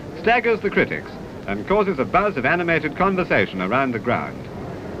in staggers the critics and causes a buzz of animated conversation around the ground.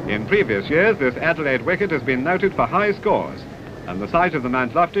 In previous years, this Adelaide wicket has been noted for high scores, and the sight of the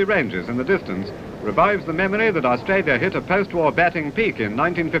Mount Lofty Ranges in the distance revives the memory that Australia hit a post-war batting peak in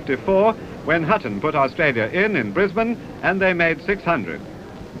 1954 when Hutton put Australia in Brisbane, and they made 600.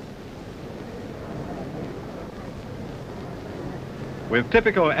 With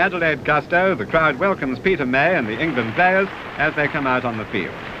typical Adelaide gusto, the crowd welcomes Peter May and the England players as they come out on the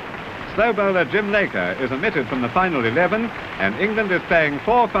field. Slow bowler Jim Laker is omitted from the final 11, and England is playing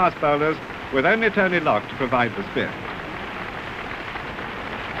 4 fast bowlers with only Tony Locke to provide the spin.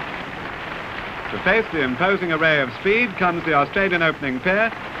 To face the imposing array of speed comes the Australian opening pair,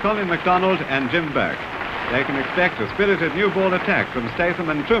 Colin McDonald and Jim Burke. They can expect a spirited new ball attack from Statham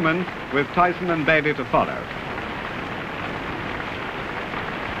and Truman, with Tyson and Bailey to follow.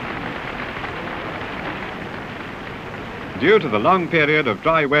 Due to the long period of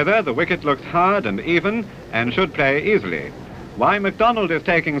dry weather, the wicket looks hard and even and should play easily. Why McDonald is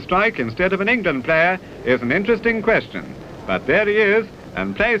taking strike instead of an England player is an interesting question, but there he is,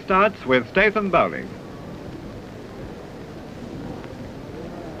 and play starts with Statham bowling.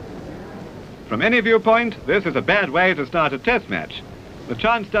 From any viewpoint, this is a bad way to start a test match. The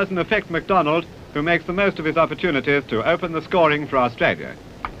chance doesn't affect McDonald, who makes the most of his opportunities to open the scoring for Australia.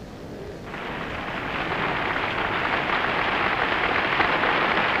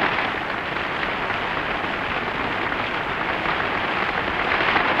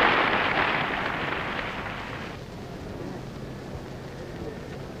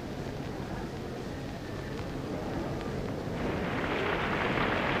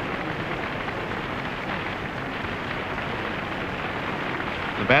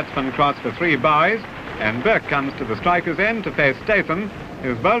 The batsman crossed for 3 byes, and Burke comes to the striker's end to face Statham,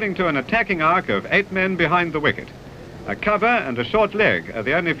 who's bowling to an attacking arc of 8 men behind the wicket. A cover and a short leg are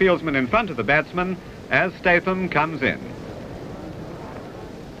the only fieldsmen in front of the batsman as Statham comes in.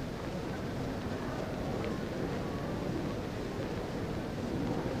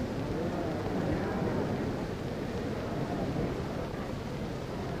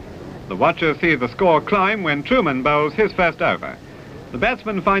 The watchers see the score climb when Truman bowls his first over. The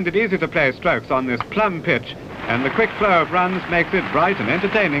batsmen find it easy to play strokes on this plumb pitch, and the quick flow of runs makes it bright and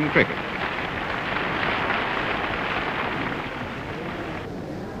entertaining cricket.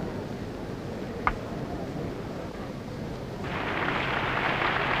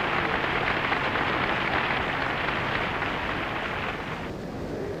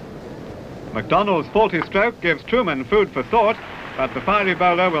 McDonald's faulty stroke gives Truman food for thought, but the fiery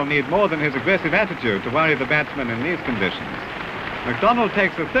bowler will need more than his aggressive attitude to worry the batsman in these conditions. McDonald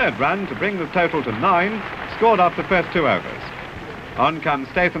takes a 3rd run to bring the total to 9, scored off the first 2 overs. On comes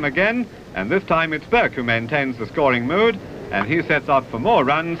Statham again, and this time it's Burke who maintains the scoring mood, and he sets off for more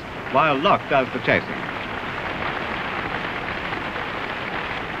runs while Locke does the chasing.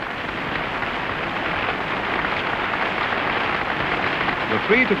 The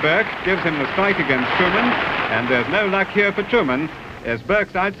 3 to Burke gives him the strike against Truman, and there's no luck here for Truman, as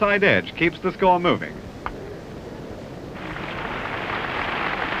Burke's outside edge keeps the score moving.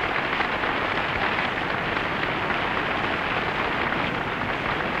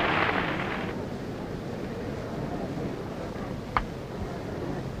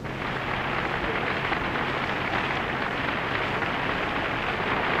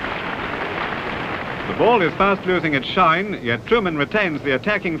 The ball is fast losing its shine, yet Truman retains the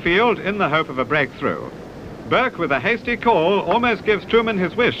attacking field in the hope of a breakthrough. Burke, with a hasty call, almost gives Truman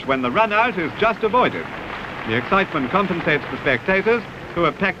his wish when the run-out is just avoided. The excitement compensates the spectators, who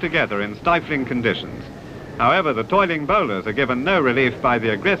are packed together in stifling conditions. However, the toiling bowlers are given no relief by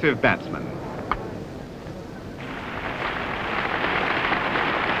the aggressive batsmen.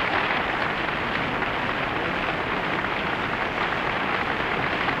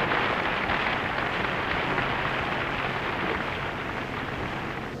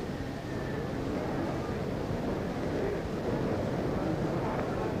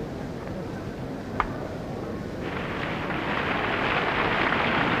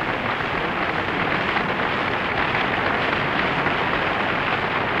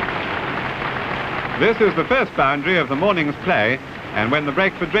 This is the first boundary of the morning's play, and when the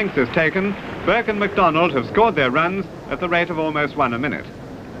break for drinks is taken, Burke and McDonald have scored their runs at the rate of almost 1 a minute.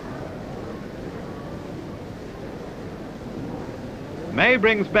 May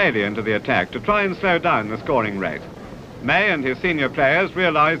brings Bailey into the attack to try and slow down the scoring rate. May and his senior players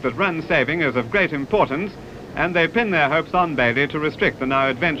realise that run saving is of great importance, and they pin their hopes on Bailey to restrict the now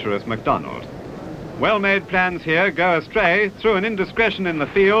adventurous McDonald. Well-made plans here go astray through an indiscretion in the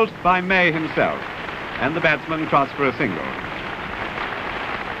field by May himself, and the batsman cross for a single.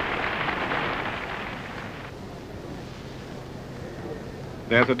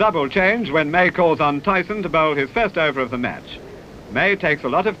 There's a double change when May calls on Tyson to bowl his first over of the match. May takes a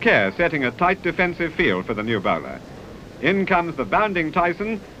lot of care setting a tight defensive field for the new bowler. In comes the bounding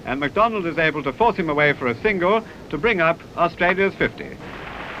Tyson, and MacDonald is able to force him away for a single to bring up Australia's 50. The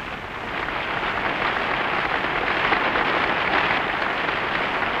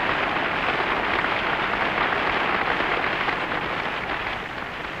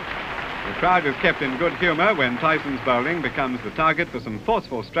crowd is kept in good humour when Tyson's bowling becomes the target for some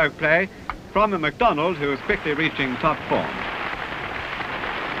forceful stroke play from a MacDonald who is quickly reaching top form.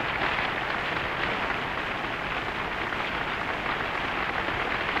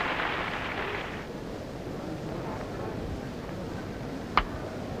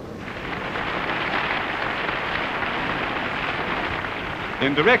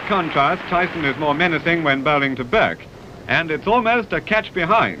 In direct contrast, Tyson is more menacing when bowling to Burke, and it's almost a catch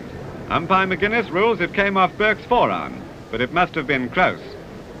behind. Umpire McGuinness rules it came off Burke's forearm, but it must have been close.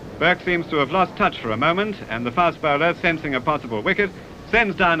 Burke seems to have lost touch for a moment, and the fast bowler, sensing a possible wicket,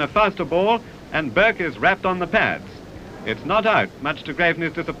 sends down a faster ball, and Burke is rapped on the pads. It's not out, much to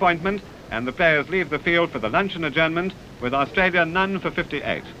Graveney's disappointment, and the players leave the field for the luncheon adjournment, with Australia none for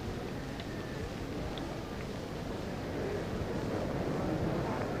 58.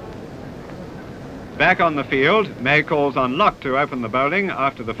 Back on the field, May calls on Locke to open the bowling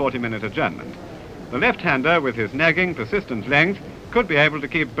after the 40-minute adjournment. The left-hander, with his nagging, persistent length, could be able to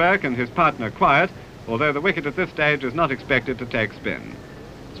keep Burke and his partner quiet, although the wicket at this stage is not expected to take spin.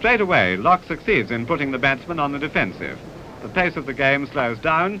 Straight away, Locke succeeds in putting the batsman on the defensive. The pace of the game slows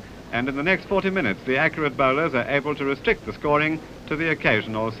down, and in the next 40 minutes, the accurate bowlers are able to restrict the scoring to the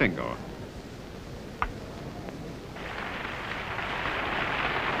occasional single.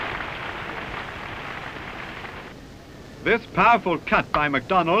 This powerful cut by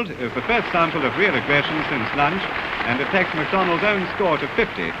MacDonald is the first sample of real aggression since lunch, and it takes MacDonald's own score to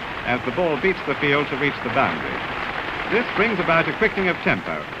 50 as the ball beats the field to reach the boundary. This brings about a quickening of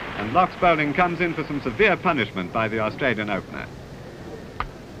tempo, and Locke's bowling comes in for some severe punishment by the Australian opener.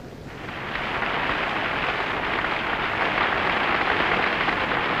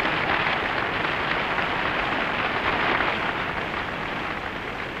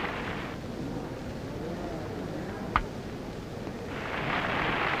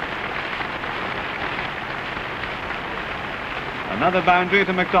 Another boundary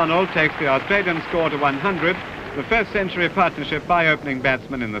to MacDonald takes the Australian score to 100, the first century partnership by opening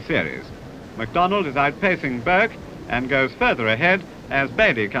batsman in the series. MacDonald is outpacing Burke and goes further ahead as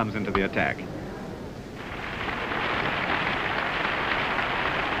Bailey comes into the attack.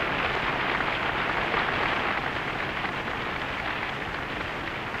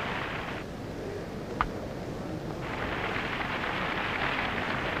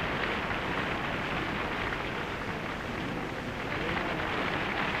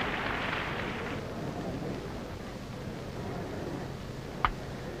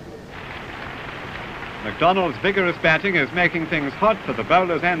 MacDonald's vigorous batting is making things hot for the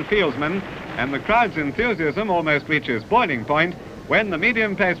bowlers and fieldsmen, and the crowd's enthusiasm almost reaches boiling point when the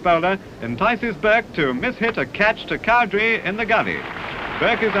medium-pace bowler entices Burke to miss-hit a catch to Cowdrey in the gully.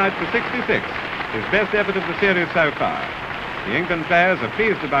 Burke is out for 66, his best effort of the series so far. The England players are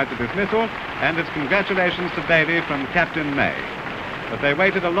pleased about the dismissal, and it's congratulations to Bailey from Captain May. But they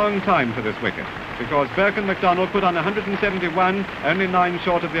waited a long time for this wicket, because Burke and MacDonald put on 171, only 9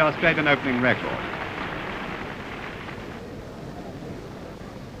 short of the Australian opening record.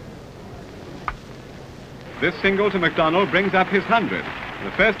 This single to MacDonald brings up his 100,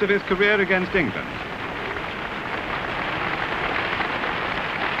 the first of his career against England.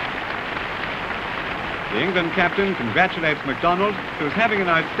 The England captain congratulates MacDonald, who's having an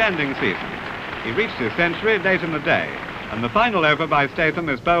outstanding season. He reached his century late in the day, and the final over by Statham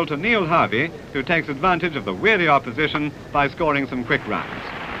is bowled to Neil Harvey, who takes advantage of the weary opposition by scoring some quick runs.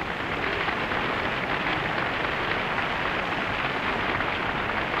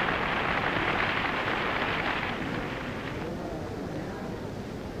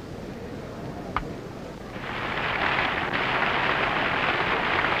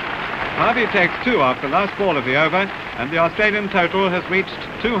 Harvey takes 2 off the last ball of the over, and the Australian total has reached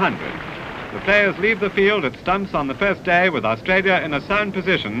 200. The players leave the field at stumps on the first day with Australia in a sound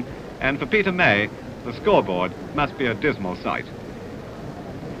position, and for Peter May, the scoreboard must be a dismal sight.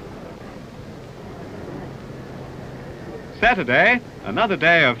 Saturday, another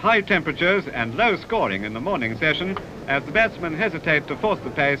day of high temperatures and low scoring in the morning session, as the batsmen hesitate to force the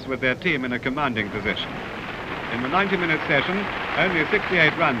pace with their team in a commanding position. In the 90-minute session, only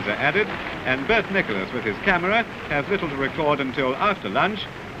 68 runs are added, and Bert Nicholas with his camera has little to record until after lunch,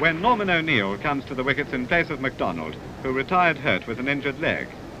 when Norman O'Neill comes to the wickets in place of MacDonald, who retired hurt with an injured leg.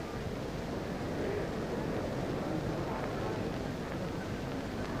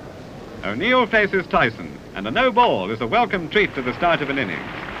 O'Neill faces Tyson, and a no ball is a welcome treat to the start of an innings.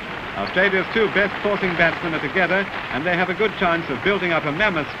 Australia's two best forcing batsmen are together, and they have a good chance of building up a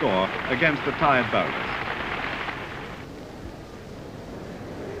mammoth score against the tired bowlers.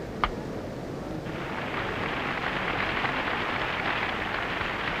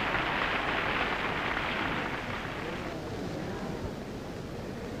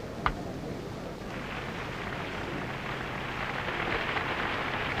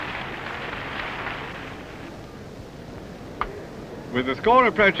 With the score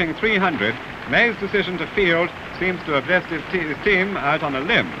approaching 300, May's decision to field seems to have left his team out on a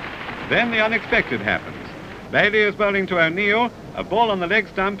limb. Then the unexpected happens. Bailey is bowling to O'Neill, a ball on the leg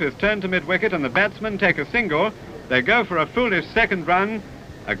stump is turned to mid-wicket and the batsmen take a single. They go for a foolish second run,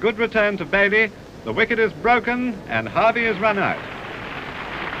 a good return to Bailey, the wicket is broken and Harvey is run out.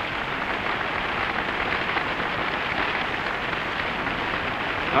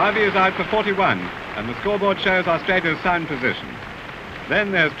 Harvey is out for 41 and the scoreboard shows Australia's sound position.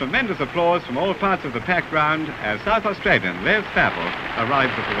 Then there's tremendous applause from all parts of the packed ground as South Australian Les Favell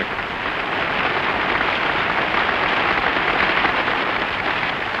arrives at the wicket.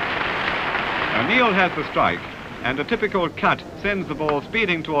 O'Neill has the strike, and a typical cut sends the ball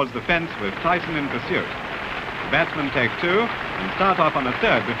speeding towards the fence with Tyson in pursuit. The batsmen take two and start off on a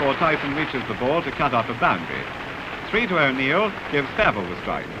third before Tyson reaches the ball to cut off a boundary. 3 to O'Neill gives Favell the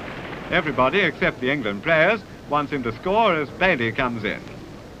strike. Everybody except the England players wants him to score as Bailey comes in.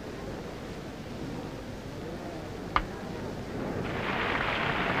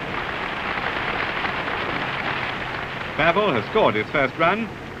 Favell has scored his first run,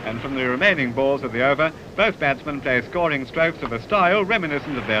 and from the remaining balls of the over, both batsmen play scoring strokes of a style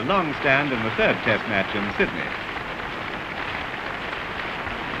reminiscent of their long stand in the third Test match in Sydney.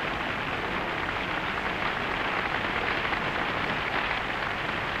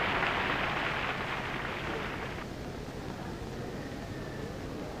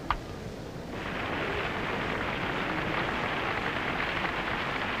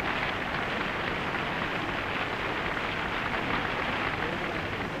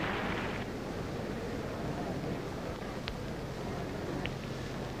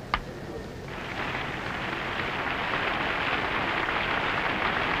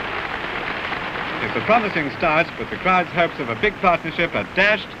 It's a promising start, but the crowd's hopes of a big partnership are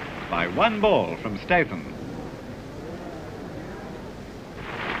dashed by one ball from Statham.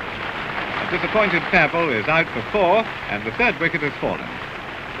 A disappointed Favell is out for 4, and the third wicket has fallen.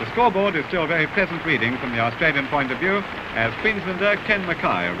 The scoreboard is still very pleasant reading from the Australian point of view as Queenslander Ken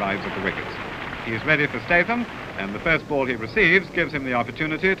Mackay arrives at the wickets. He's ready for Statham, and the first ball he receives gives him the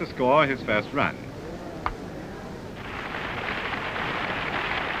opportunity to score his first run.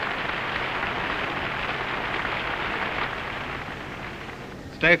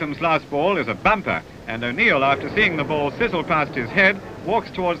 Statham's last ball is a bumper, and O'Neill, after seeing the ball sizzle past his head, walks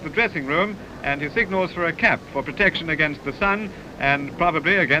towards the dressing room and he signals for a cap for protection against the sun and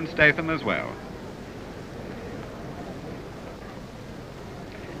probably against Statham as well.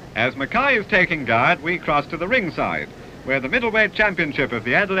 As Mackay is taking guard, we cross to the ringside, where the middleweight championship of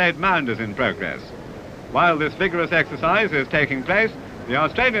the Adelaide Mound is in progress. While this vigorous exercise is taking place, the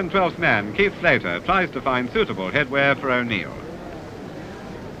Australian 12th man, Keith Slater, tries to find suitable headwear for O'Neill.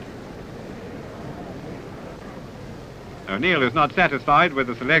 O'Neill is not satisfied with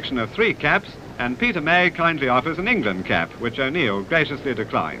the selection of 3 caps, and Peter May kindly offers an England cap, which O'Neill graciously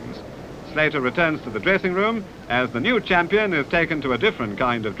declines. Slater returns to the dressing room as the new champion is taken to a different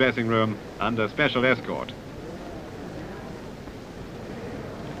kind of dressing room under special escort.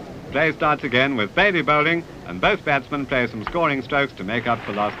 Play starts again with Bailey bowling, and both batsmen play some scoring strokes to make up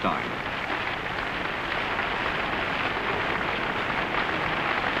for lost time.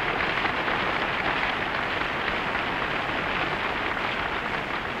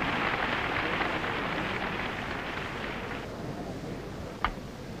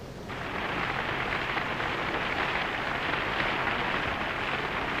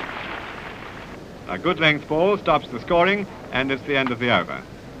 A good length ball stops the scoring, and it's the end of the over.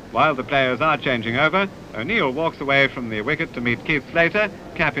 While the players are changing over, O'Neill walks away from the wicket to meet Keith Slater,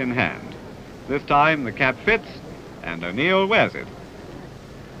 cap in hand. This time the cap fits, and O'Neill wears it.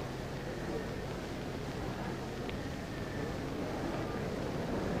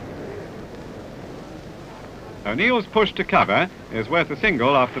 O'Neill's push to cover is worth a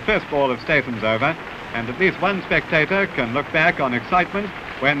single off the first ball of Statham's over, and at least one spectator can look back on excitement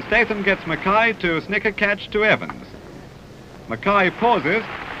when Statham gets Mackay to snick a catch to Evans. Mackay pauses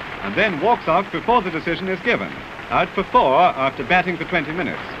and then walks off before the decision is given, out for 4 after batting for 20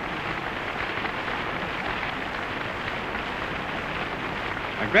 minutes.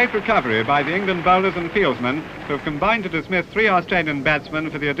 A great recovery by the England bowlers and fieldsmen, who have combined to dismiss 3 Australian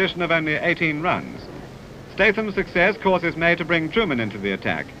batsmen for the addition of only 18 runs. Statham's success causes May to bring Truman into the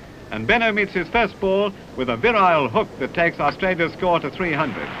attack, and Benno meets his first ball with a virile hook that takes Australia's score to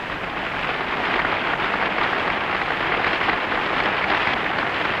 300.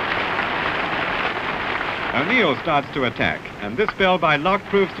 O'Neill starts to attack, and this spell by Locke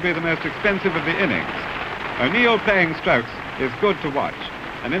proves to be the most expensive of the innings. O'Neill playing strokes is good to watch,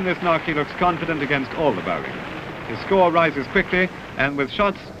 and in this knock he looks confident against all the bowling. His score rises quickly, and with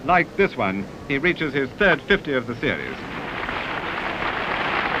shots like this one, he reaches his third 50 of the series.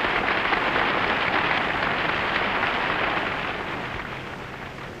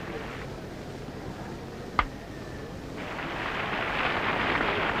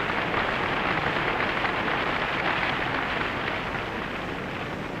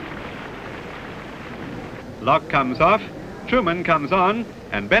 Locke comes off, Truman comes on,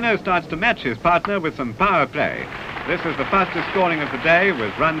 and Benno starts to match his partner with some power play. This is the fastest scoring of the day,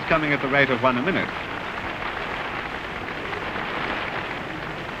 with runs coming at the rate of 1 a minute.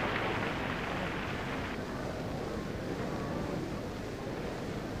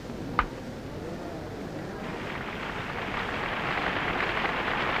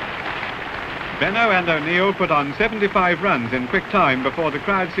 Benno and O'Neill put on 75 runs in quick time before the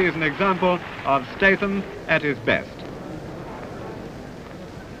crowd sees an example of Statham at his best.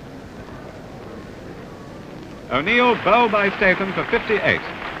 O'Neill bowled by Statham for 58,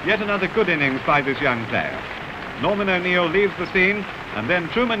 yet another good innings by this young player. Norman O'Neill leaves the scene, and then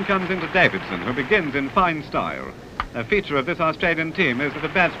Truman comes into Davidson, who begins in fine style. A feature of this Australian team is that a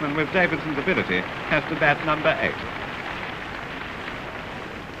batsman with Davidson's ability has to bat number 8.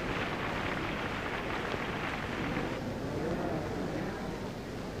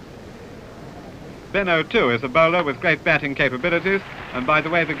 Benno, too, is a bowler with great batting capabilities, and by the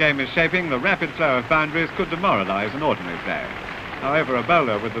way the game is shaping, the rapid flow of boundaries could demoralise an ordinary player. However, a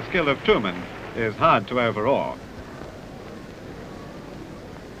bowler with the skill of Truman is hard to overawe.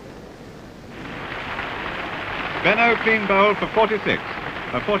 Benno clean bowled for 46,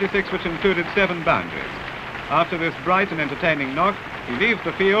 a 46 which included 7 boundaries. After this bright and entertaining knock, he leaves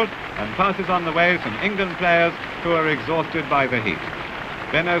the field and passes on the way some England players who are exhausted by the heat.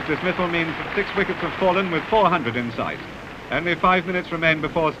 Benno's dismissal means that 6 wickets have fallen with 400 in sight. Only 5 minutes remain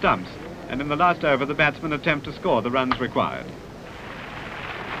before stumps, and in the last over the batsmen attempt to score the runs required.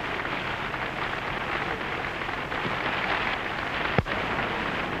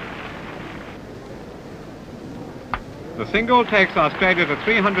 The single takes Australia to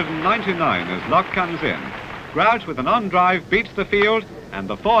 399 as Locke comes in. Grouch with an on-drive beats the field, and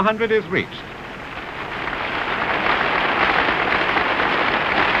the 400 is reached.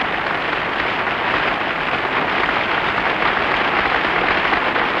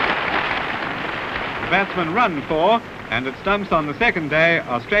 Batsmen run 4, and at stumps on the second day,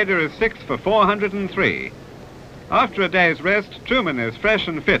 Australia is 6 for 403. After a day's rest, Truman is fresh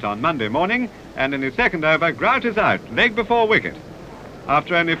and fit on Monday morning, and in his second over, Grouch is out, leg before wicket.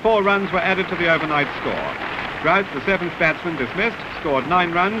 After only 4 runs were added to the overnight score. Grouch, the 7th batsman dismissed, scored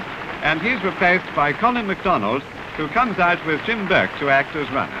 9 runs, and he's replaced by Colin McDonald, who comes out with Jim Burke to act as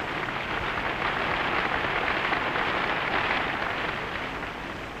runner.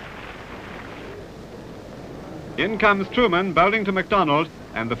 In comes Truman, bowling to McDonald,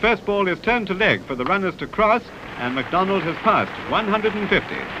 and the first ball is turned to leg for the runners to cross, and McDonald has passed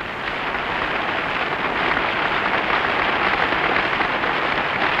 150.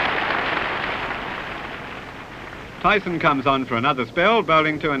 Tyson comes on for another spell,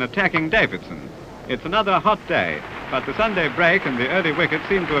 bowling to an attacking Davidson. It's another hot day, but the Sunday break and the early wicket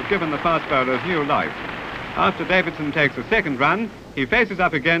seem to have given the fast bowlers new life. After Davidson takes a second run, he faces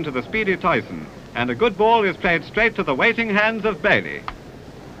up again to the speedy Tyson, and a good ball is played straight to the waiting hands of Bailey.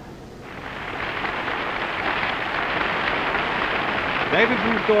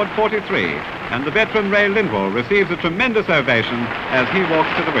 Davidson scored 43, and the veteran Ray Lindwall receives a tremendous ovation as he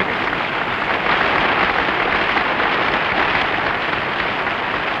walks to the wicket.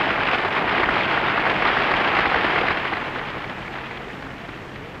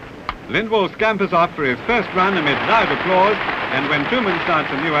 Lindwall scampers off for his first run amid loud applause, and when Truman starts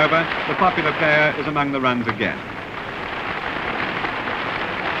a new over, the popular player is among the runs again.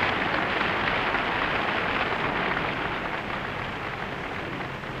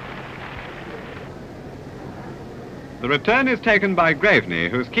 The return is taken by Graveney,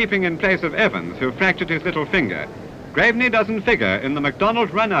 who's keeping in place of Evans, who fractured his little finger. Graveney doesn't figure in the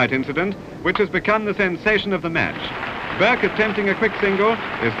McDonald run-out incident, which has become the sensation of the match. Burke, attempting a quick single,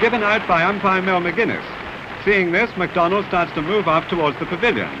 is given out by umpire Mel McGuinness. Seeing this, MacDonald starts to move off towards the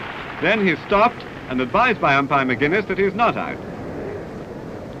pavilion. Then he's stopped and advised by umpire McGuinness that he's not out.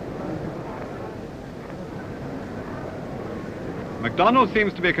 MacDonald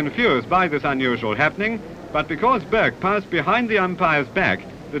seems to be confused by this unusual happening, but because Burke passed behind the umpire's back,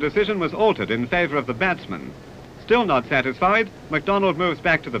 the decision was altered in favour of the batsman. Still not satisfied, MacDonald moves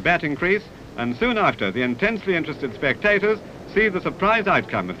back to the batting crease, and soon after, the intensely interested spectators see the surprise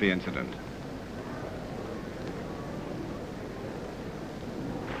outcome of the incident.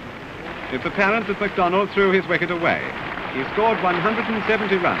 It's apparent that MacDonald threw his wicket away. He scored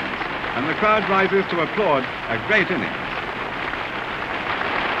 170 runs, and the crowd rises to applaud a great innings.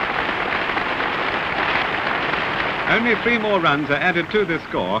 Only 3 more runs are added to this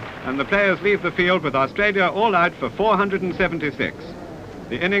score, and the players leave the field with Australia all out for 476.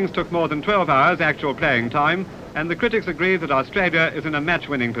 The innings took more than 12 hours actual playing time, and the critics agree that Australia is in a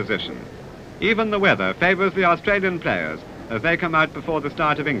match-winning position. Even the weather favours the Australian players as they come out before the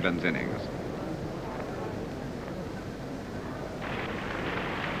start of England's innings.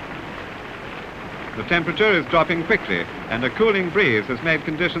 The temperature is dropping quickly, and a cooling breeze has made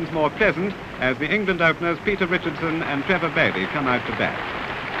conditions more pleasant as the England openers Peter Richardson and Trevor Bailey come out to bat.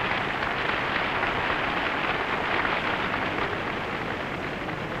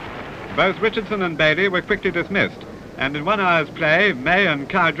 Both Richardson and Bailey were quickly dismissed, and in 1 hour's play, May and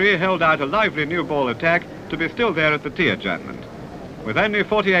Cowdrey held out a lively new ball attack to be still there at the tea adjournment. With only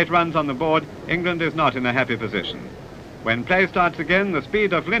 48 runs on the board, England is not in a happy position. When play starts again, the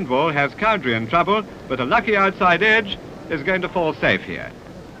speed of Lindwall has Cowdrey in trouble, but a lucky outside edge is going to fall safe here.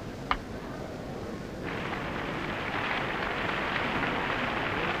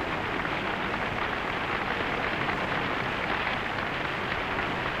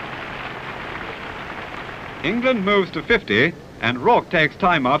 England moves to 50, and Rourke takes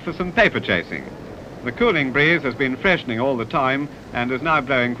time off for some paper chasing. The cooling breeze has been freshening all the time and is now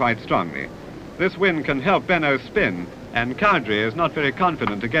blowing quite strongly. This wind can help Benno's spin, and Cowdrey is not very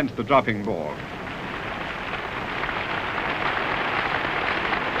confident against the dropping ball.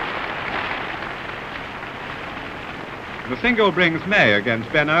 The single brings May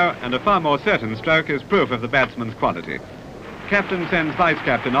against Benno, and a far more certain stroke is proof of the batsman's quality. Captain sends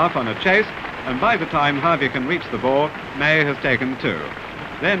vice-captain off on a chase, and by the time Harvey can reach the ball, May has taken 2.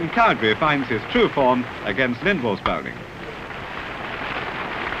 Then Cowdrey finds his true form against Lindwall's bowling.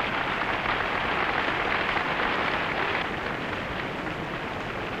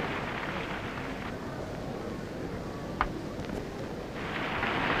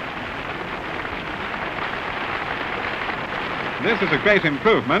 This is a great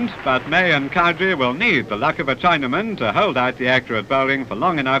improvement, but May and Cowdrey will need the luck of a Chinaman to hold out the accurate bowling for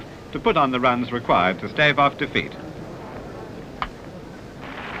long enough to put on the runs required to stave off defeat.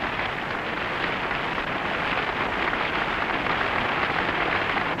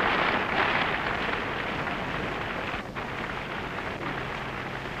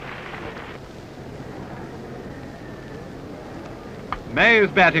 May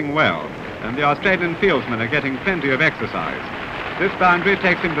is batting well, and the Australian fieldsmen are getting plenty of exercise. This boundary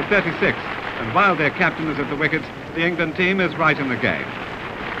takes him to 36, and while their captain is at the wickets, the England team is right in the game.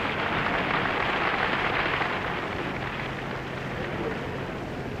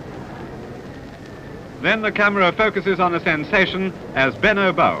 Then the camera focuses on a sensation as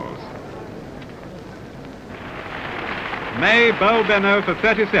Benno bowls. May bowl Benno for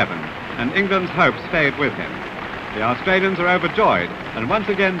 37, and England's hopes fade with him. The Australians are overjoyed, and once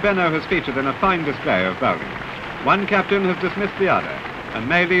again Benno has featured in a fine display of bowling. One captain has dismissed the other, and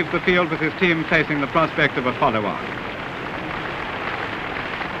May leaves the field with his team facing the prospect of a follow-on.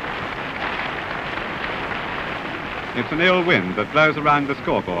 It's an ill wind that blows around the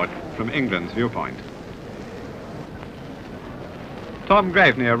scoreboard from England's viewpoint. Tom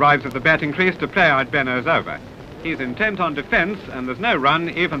Graveney arrives at the batting crease to play out Benno's over. He's intent on defence, and there's no run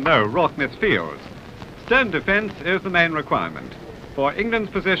even though Rourke misfields. Stern defence is the main requirement, for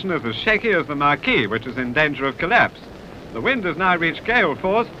England's position is as shaky as the Marquis, which is in danger of collapse. The wind has now reached gale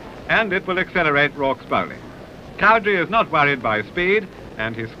force, and it will accelerate Rourke's bowling. Cowdrey is not worried by speed,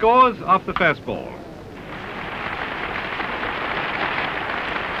 and he scores off the first ball.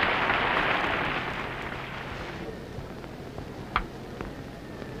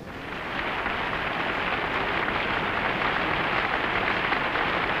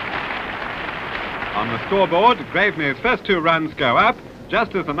 On the scoreboard, Graveney's first 2 runs go up,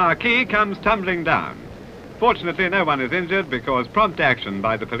 just as the Marquis comes tumbling down. Fortunately, no one is injured because prompt action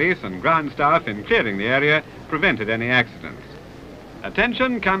by the police and ground staff in clearing the area prevented any accidents.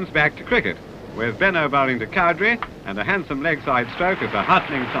 Attention comes back to cricket, with Benno bowling to Cowdrey, and a handsome leg side stroke is a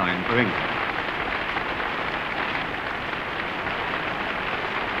heartening sign for England.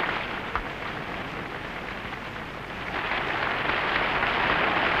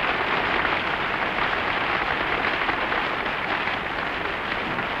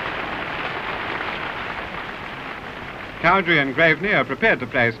 Cowdrey and Graveney are prepared to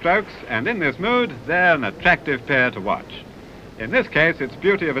play strokes, and in this mood, they're an attractive pair to watch. In this case, it's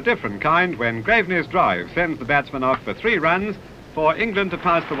beauty of a different kind when Graveney's drive sends the batsman off for 3 runs for England to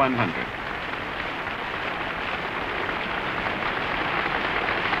pass the 100.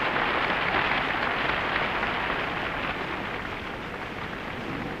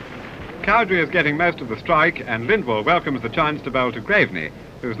 Cowdrey is getting most of the strike, and Lindwall welcomes the chance to bowl to Graveney,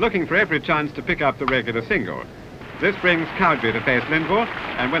 who's looking for every chance to pick up the regular single. This brings Cowdrey to face Lindwall,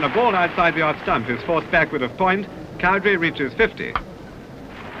 and when a ball outside the off stump is forced backward of point, Cowdrey reaches 50.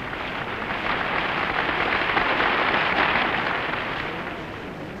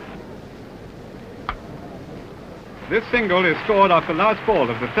 This single is scored off the last ball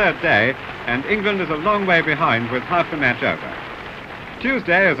of the 3rd day, and England is a long way behind with half the match over.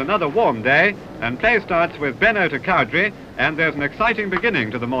 Tuesday is another warm day, and play starts with Benno to Cowdrey, and there's an exciting beginning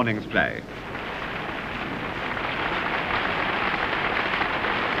to the morning's play.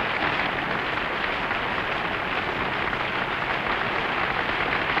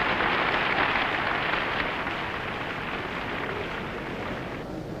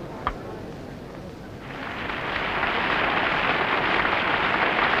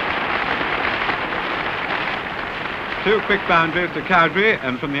 Two quick boundaries to Cowdrey,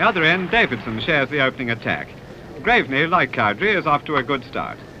 and from the other end, Davidson shares the opening attack. Graveney, like Cowdrey, is off to a good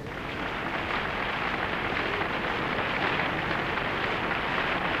start.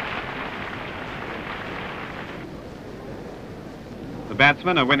 The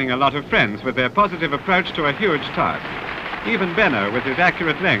batsmen are winning a lot of friends with their positive approach to a huge task. Even Benno, with his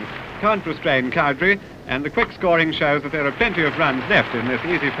accurate length, can't restrain Cowdrey, and the quick scoring shows that there are plenty of runs left in this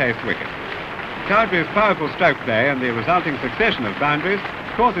easy-paced wicket. Cowdrey's powerful stroke play and the resulting succession of boundaries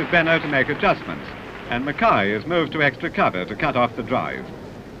causes Benno to make adjustments, and Mackay is moved to extra cover to cut off the drive.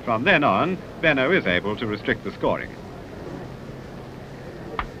 From then on, Benno is able to restrict the scoring.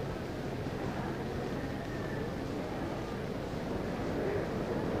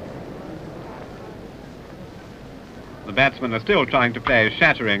 The batsmen are still trying to play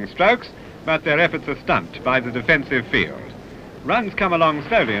shattering strokes, but their efforts are stumped by the defensive field. Runs come along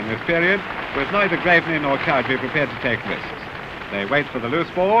slowly in this period, with neither Graveney nor Cowdrey prepared to take risks. They wait for the loose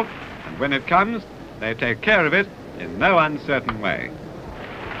ball, and when it comes, they take care of it in no uncertain way.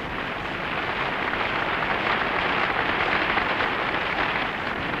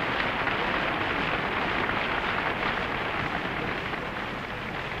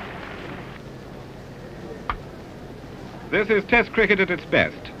 This is Test cricket at its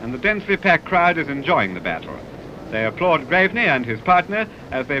best, and the densely packed crowd is enjoying the battle. They applaud Graveney and his partner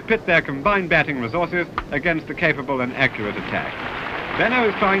as they pit their combined batting resources against the capable and accurate attack. Benno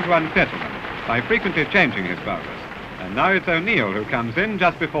is trying to unsettle them by frequently changing his bowlers, and now it's O'Neill who comes in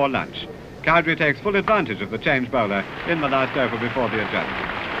just before lunch. Cowdrey takes full advantage of the change bowler in the last over before the adjustment.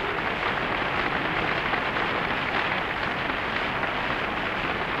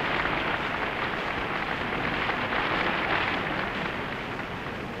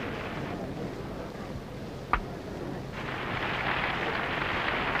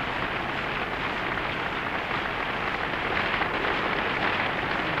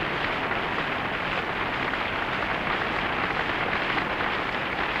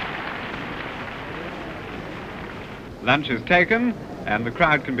 Lunch is taken, and the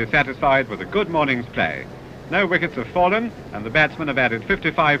crowd can be satisfied with a good morning's play. No wickets have fallen, and the batsmen have added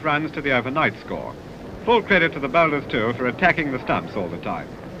 55 runs to the overnight score. Full credit to the bowlers, too, for attacking the stumps all the time.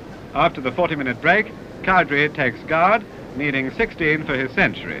 After the 40-minute break, Cowdrey takes guard, needing 16 for his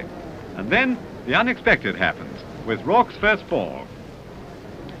century. And then the unexpected happens, with Rorke's first ball.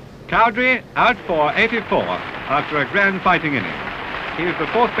 Cowdrey out for 84 after a grand fighting inning. He is the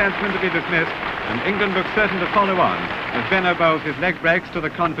 4th batsman to be dismissed, and England looks certain to follow on as Benno bowls his leg breaks to the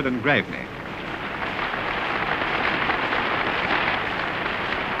confident Graveney.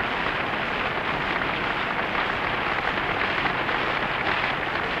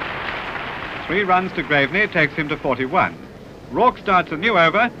 Three runs to Graveney takes him to 41. Rorke starts a new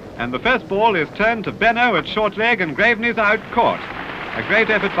over, and the first ball is turned to Benno at short leg, and Graveney's out caught. A great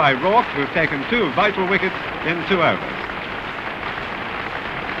effort by Rorke, who's taken 2 vital wickets in 2 overs.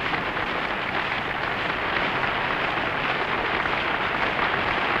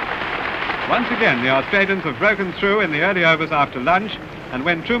 Once again, the Australians have broken through in the early overs after lunch, and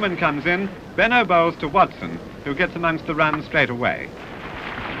when Truman comes in, Benno bowls to Watson, who gets amongst the runs straight away.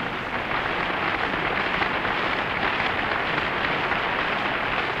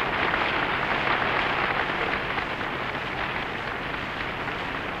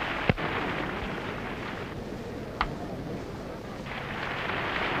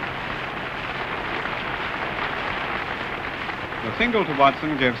 single to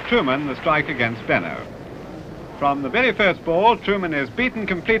Watson gives Truman the strike against Benno. From the very first ball, Truman is beaten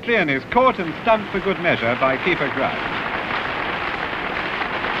completely and is caught and stumped for good measure by keeper Grout.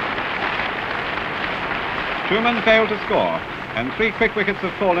 Truman failed to score, and 3 quick wickets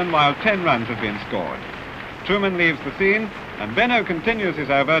have fallen while 10 runs have been scored. Truman leaves the scene, and Benno continues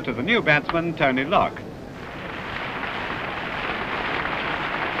his over to the new batsman, Tony Locke.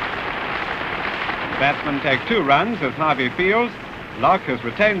 The batsmen take 2 runs as Harvey fields. Locke has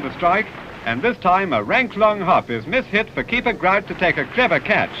retained the strike, and this time a rank long hop is mishit for keeper Grout to take a clever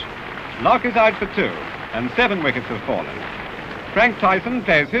catch. Locke is out for 2, and 7 wickets have fallen. Frank Tyson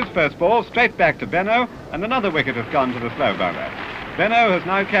plays his first ball straight back to Benno, and another wicket has gone to the slow bowler. Benno has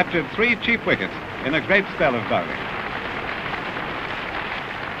now captured 3 cheap wickets in a great spell of bowling.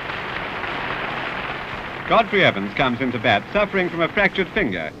 Godfrey Evans comes into bat suffering from a fractured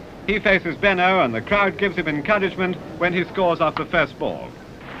finger. He faces Benno, and the crowd gives him encouragement when he scores off the first ball.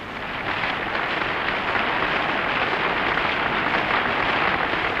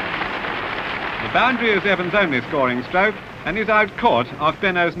 The boundary is Evans' only scoring stroke, and he's out caught off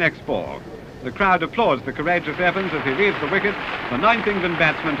Benno's next ball. The crowd applauds the courageous Evans as he leaves the wicket, the 9th England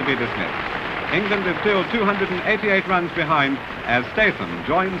batsman to be dismissed. England is still 288 runs behind as Statham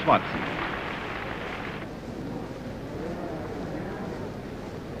joins Watson.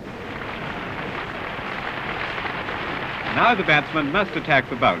 Now the batsman must attack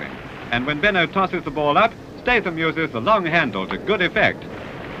the bowling, and when Benno tosses the ball up, Statham uses the long handle to good effect.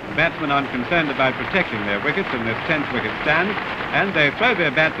 The batsmen aren't concerned about protecting their wickets in this 10th wicket stand, and they throw their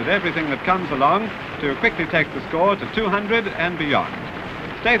bats at everything that comes along to quickly take the score to 200 and beyond.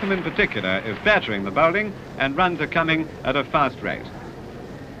 Statham in particular is battering the bowling, and runs are coming at a fast rate.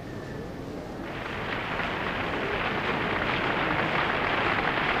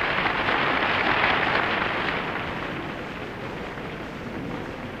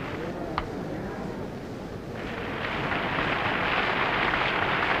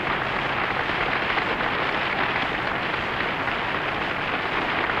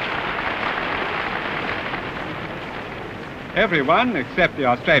 Everyone, except the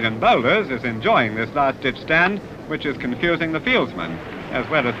Australian bowlers, is enjoying this last-ditch stand, which is confusing the fieldsmen, as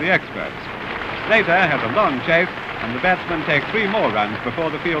well as the experts. Slater has a long chase, and the batsmen take 3 more runs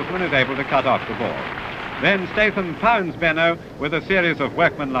before the fieldsman is able to cut off the ball. Then Statham pounds Benno with a series of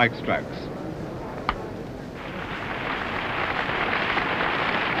workmanlike strokes.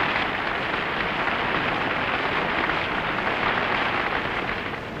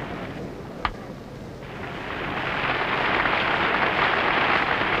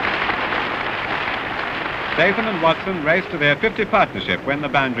 Statham and Watson race to their 50 partnership when the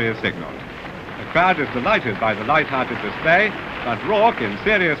boundary is signalled. The crowd is delighted by the light-hearted display, but Rourke, in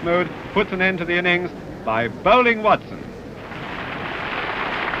serious mood, puts an end to the innings by bowling Watson.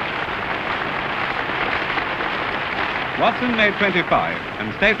 Watson made 25,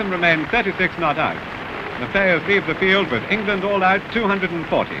 and Statham remained 36 not out. The players leave the field with England all out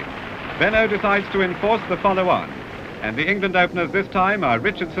 240. Benno decides to enforce the follow-on, and the England openers this time are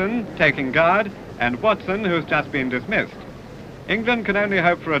Richardson, taking guard, and Watson, who's just been dismissed. England can only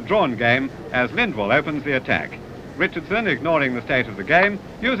hope for a drawn game as Lindwall opens the attack. Richardson, ignoring the state of the game,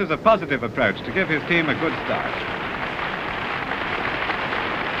 uses a positive approach to give his team a good start.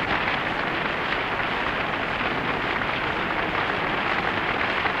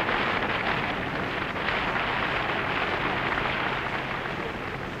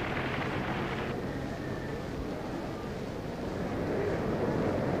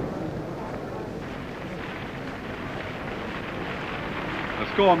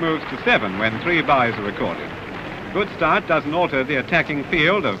 The score moves to 7 when 3 byes are recorded. A good start doesn't alter the attacking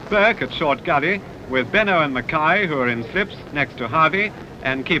field of Burke at Short Gully, with Benno and Mackay, who are in slips next to Harvey,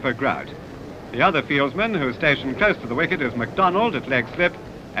 and keeper Grout. The other fieldsman, who's stationed close to the wicket, is MacDonald at leg slip,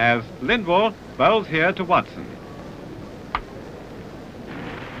 as Lindwall bowls here to Watson.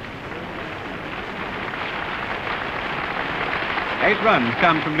 Eight runs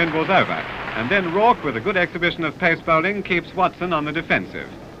come from Lindwall's over, and then Rourke, with a good exhibition of pace bowling, keeps Watson on the defensive.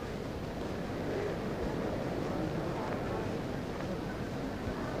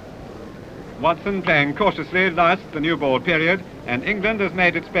 Watson, playing cautiously, lasts the new ball period, and England has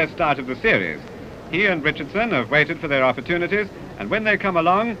made its best start of the series. He and Richardson have waited for their opportunities, and when they come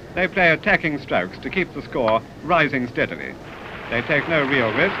along, they play attacking strokes to keep the score rising steadily. They take no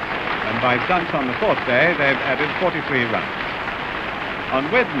real risks, and by stunts on the 4th day, they've added 43 runs. On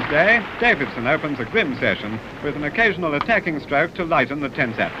Wednesday, Davidson opens a grim session with an occasional attacking stroke to lighten the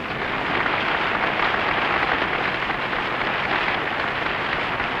tense atmosphere.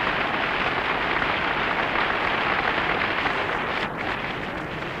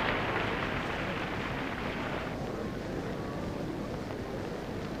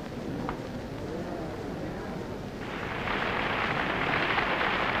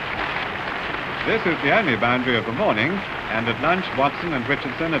 This is the only boundary of the morning, and at lunch Watson and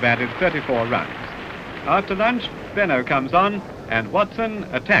Richardson have added 34 runs. After lunch, Benno comes on and Watson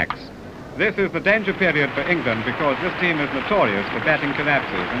attacks. This is the danger period for England because this team is notorious for batting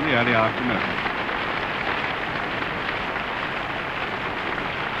collapses in the early afternoon.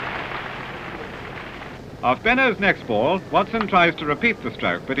 Off Benno's next ball, Watson tries to repeat the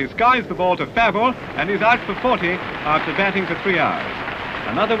stroke, but he skies the ball to Favell and he's out for 40 after batting for 3 hours.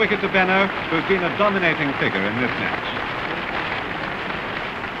 Another wicket to Benno, who's been a dominating figure in this match.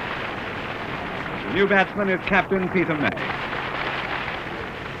 The new batsman is Captain Peter May.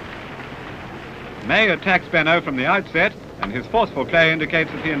 May attacks Benno from the outset, and his forceful play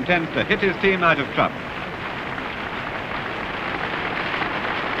indicates that he intends to hit his team out of trouble.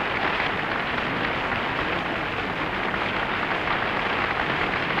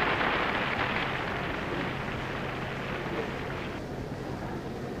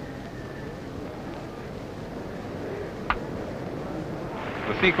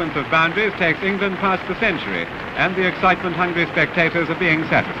 The sequence of boundaries takes England past the century, and the excitement-hungry spectators are being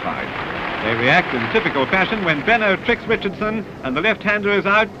satisfied. They react in typical fashion when Benno tricks Richardson and the left-hander is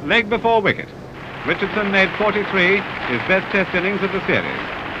out, leg before wicket. Richardson made 43, his best test innings of the series.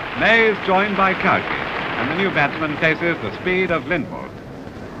 May is joined by Cowdrey, and the new batsman faces the speed of Lindwall.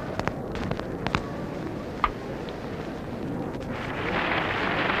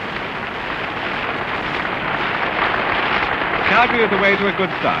 Cowdrey is away to a good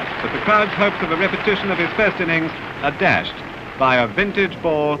start, but the crowd's hopes of a repetition of his first innings are dashed by a vintage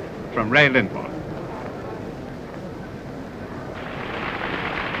ball from Ray Lindwall.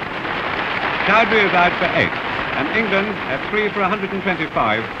 Cowdrey is out for 8, and England, at 3 for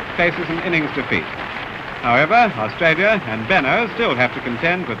 125, faces an innings defeat. However, Australia and Benno still have to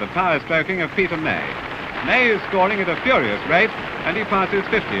contend with the power stroking of Peter May. May is scoring at a furious rate, and he passes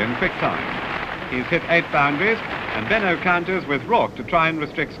 50 in quick time. He's hit 8 boundaries, and Benno counters with Rourke to try and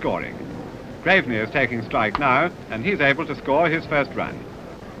restrict scoring. Graveney is taking strike now, and he's able to score his first run.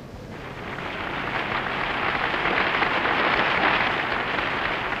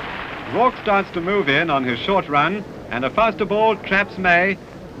 Rourke starts to move in on his short run, and a faster ball traps May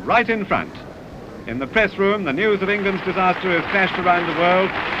right in front. In the press room, the news of England's disaster is flashed around the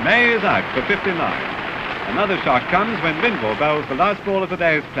world. May is out for 59. Another shock comes when Lindwall bowls the last ball of the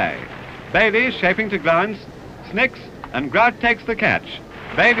day's play. Bailey, shaping to glance, snicks, and Grout takes the catch.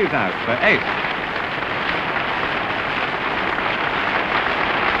 Bailey's out for 8.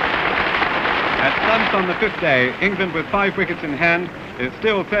 At stumps on the 5th day, England with 5 wickets in hand is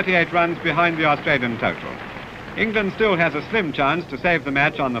still 38 runs behind the Australian total. England still has a slim chance to save the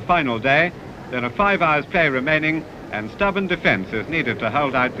match on the final day. There are 5 hours play remaining, and stubborn defence is needed to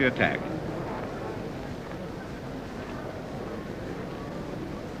hold out the attack.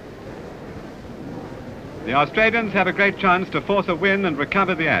 The Australians have a great chance to force a win and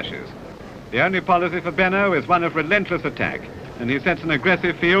recover the Ashes. The only policy for Benno is one of relentless attack, and he sets an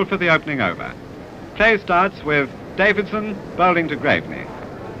aggressive field for the opening over. Play starts with Davidson bowling to Graveney.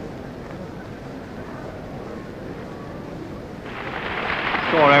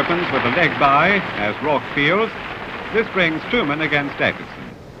 Score opens with a leg by as Rourke fields. This brings Truman against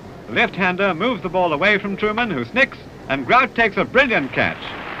Davidson. The left-hander moves the ball away from Truman, who snicks, and Grout takes a brilliant catch.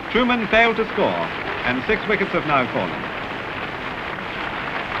 Truman failed to score, and 6 wickets have now fallen.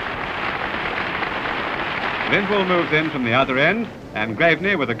 Lindwall moves in from the other end, and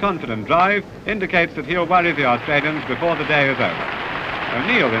Graveney, with a confident drive, indicates that he'll worry the Australians before the day is over.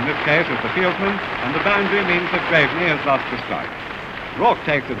 O'Neill, in this case, is the fieldsman, and the boundary means that Graveney has lost the strike. Rourke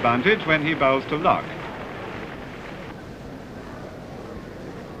takes advantage when he bowls to Locke.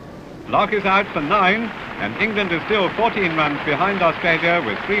 Locke is out for 9, and England is still 14 runs behind Australia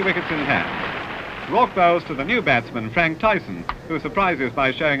with 3 wickets in hand. Rourke bowls to the new batsman, Frank Tyson, who surprises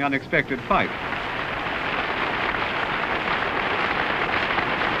by showing unexpected fight.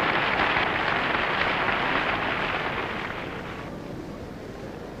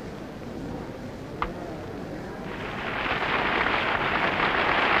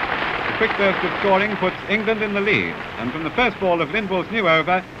 A quick burst of scoring puts England in the lead, and from the first ball of Lindwall's new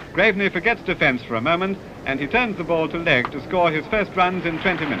over, Graveney forgets defence for a moment, and he turns the ball to leg to score his first runs in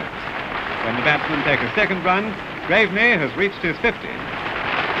 20 minutes. When the batsmen take a second run, Graveney has reached his 50.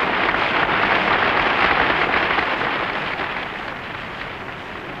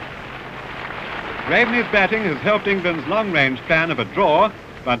 Graveney's batting has helped England's long-range plan of a draw,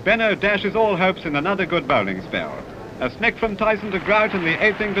 but Benno dashes all hopes in another good bowling spell. A snick from Tyson to Grout, and the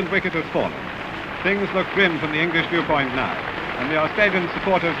 8th England wicket has fallen. Things look grim from the English viewpoint now, and the Australian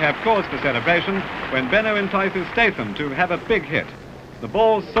supporters have cause for celebration when Benno entices Statham to have a big hit. The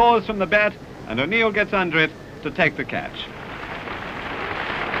ball soars from the bat and O'Neill gets under it to take the catch.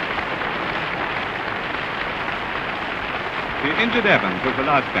 The injured Evans was the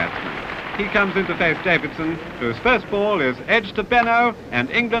last batsman. He comes in to face Davidson, whose first ball is edged to Benno,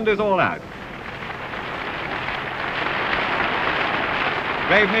 and England is all out.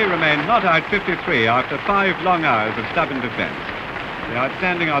 Graveney remained not out 53 after 5 long hours of stubborn defence. The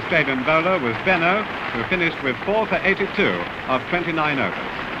outstanding Australian bowler was Benno, who finished with 4 for 82 of 29 overs.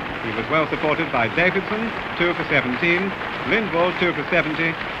 He was well supported by Davidson, 2 for 17, Lindwall, 2 for 70,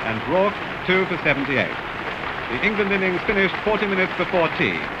 and Rourke, 2 for 78. The England innings finished 40 minutes before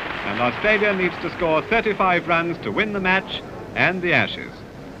tea, and Australia needs to score 35 runs to win the match and the Ashes.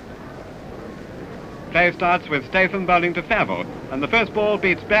 Play starts with Statham bowling to Favell, and the first ball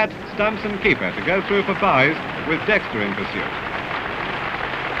beats bat, stumps and keeper to go through for byes with Dexter in pursuit.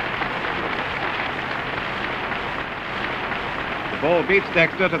 The ball beats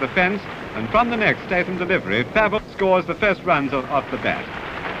Dexter to the fence, and from the next Statham delivery, Favell scores the first runs off the bat.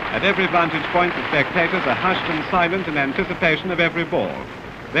 At every vantage point, the spectators are hushed and silent in anticipation of every ball.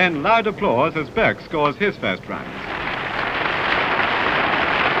 Then loud applause as Burke scores his first runs.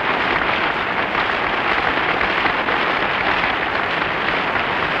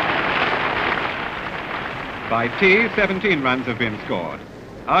 By tea, 17 runs have been scored.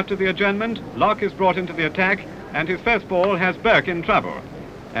 After the adjournment, Locke is brought into the attack, and his first ball has Burke in trouble.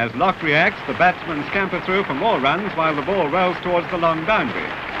 As Locke reacts, the batsmen scamper through for more runs while the ball rolls towards the long boundary.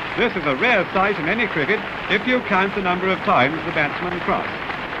 This is a rare sight in any cricket if you count the number of times the batsmen cross.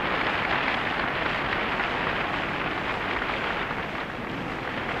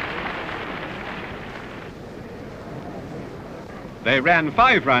 They ran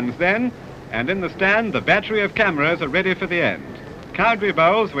 5 runs then, and in the stand the battery of cameras are ready for the end. Cowdrey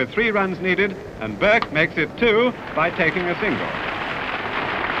bowls with 3 runs needed, and Burke makes it 2 by taking a single.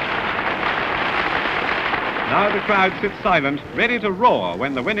 Now the crowd sits silent, ready to roar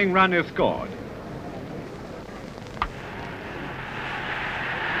when the winning run is scored.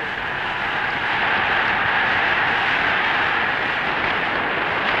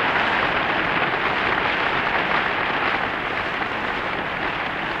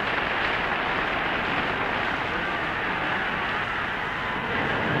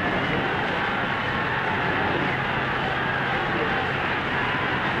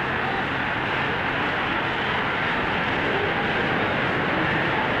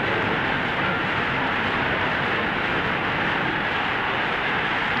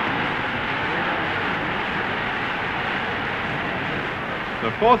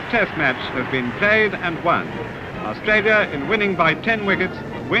 The 4th Test match has been played and won. Australia, in winning by 10 wickets,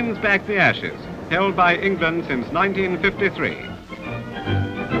 wins back the Ashes, held by England since 1953.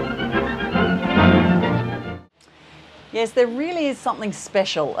 Yes, there really is something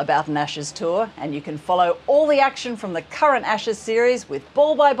special about an Ashes tour, and you can follow all the action from the current Ashes series with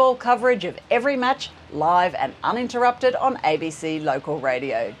ball-by-ball coverage of every match, live and uninterrupted on ABC Local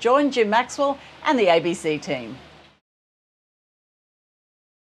Radio. Join Jim Maxwell and the ABC team.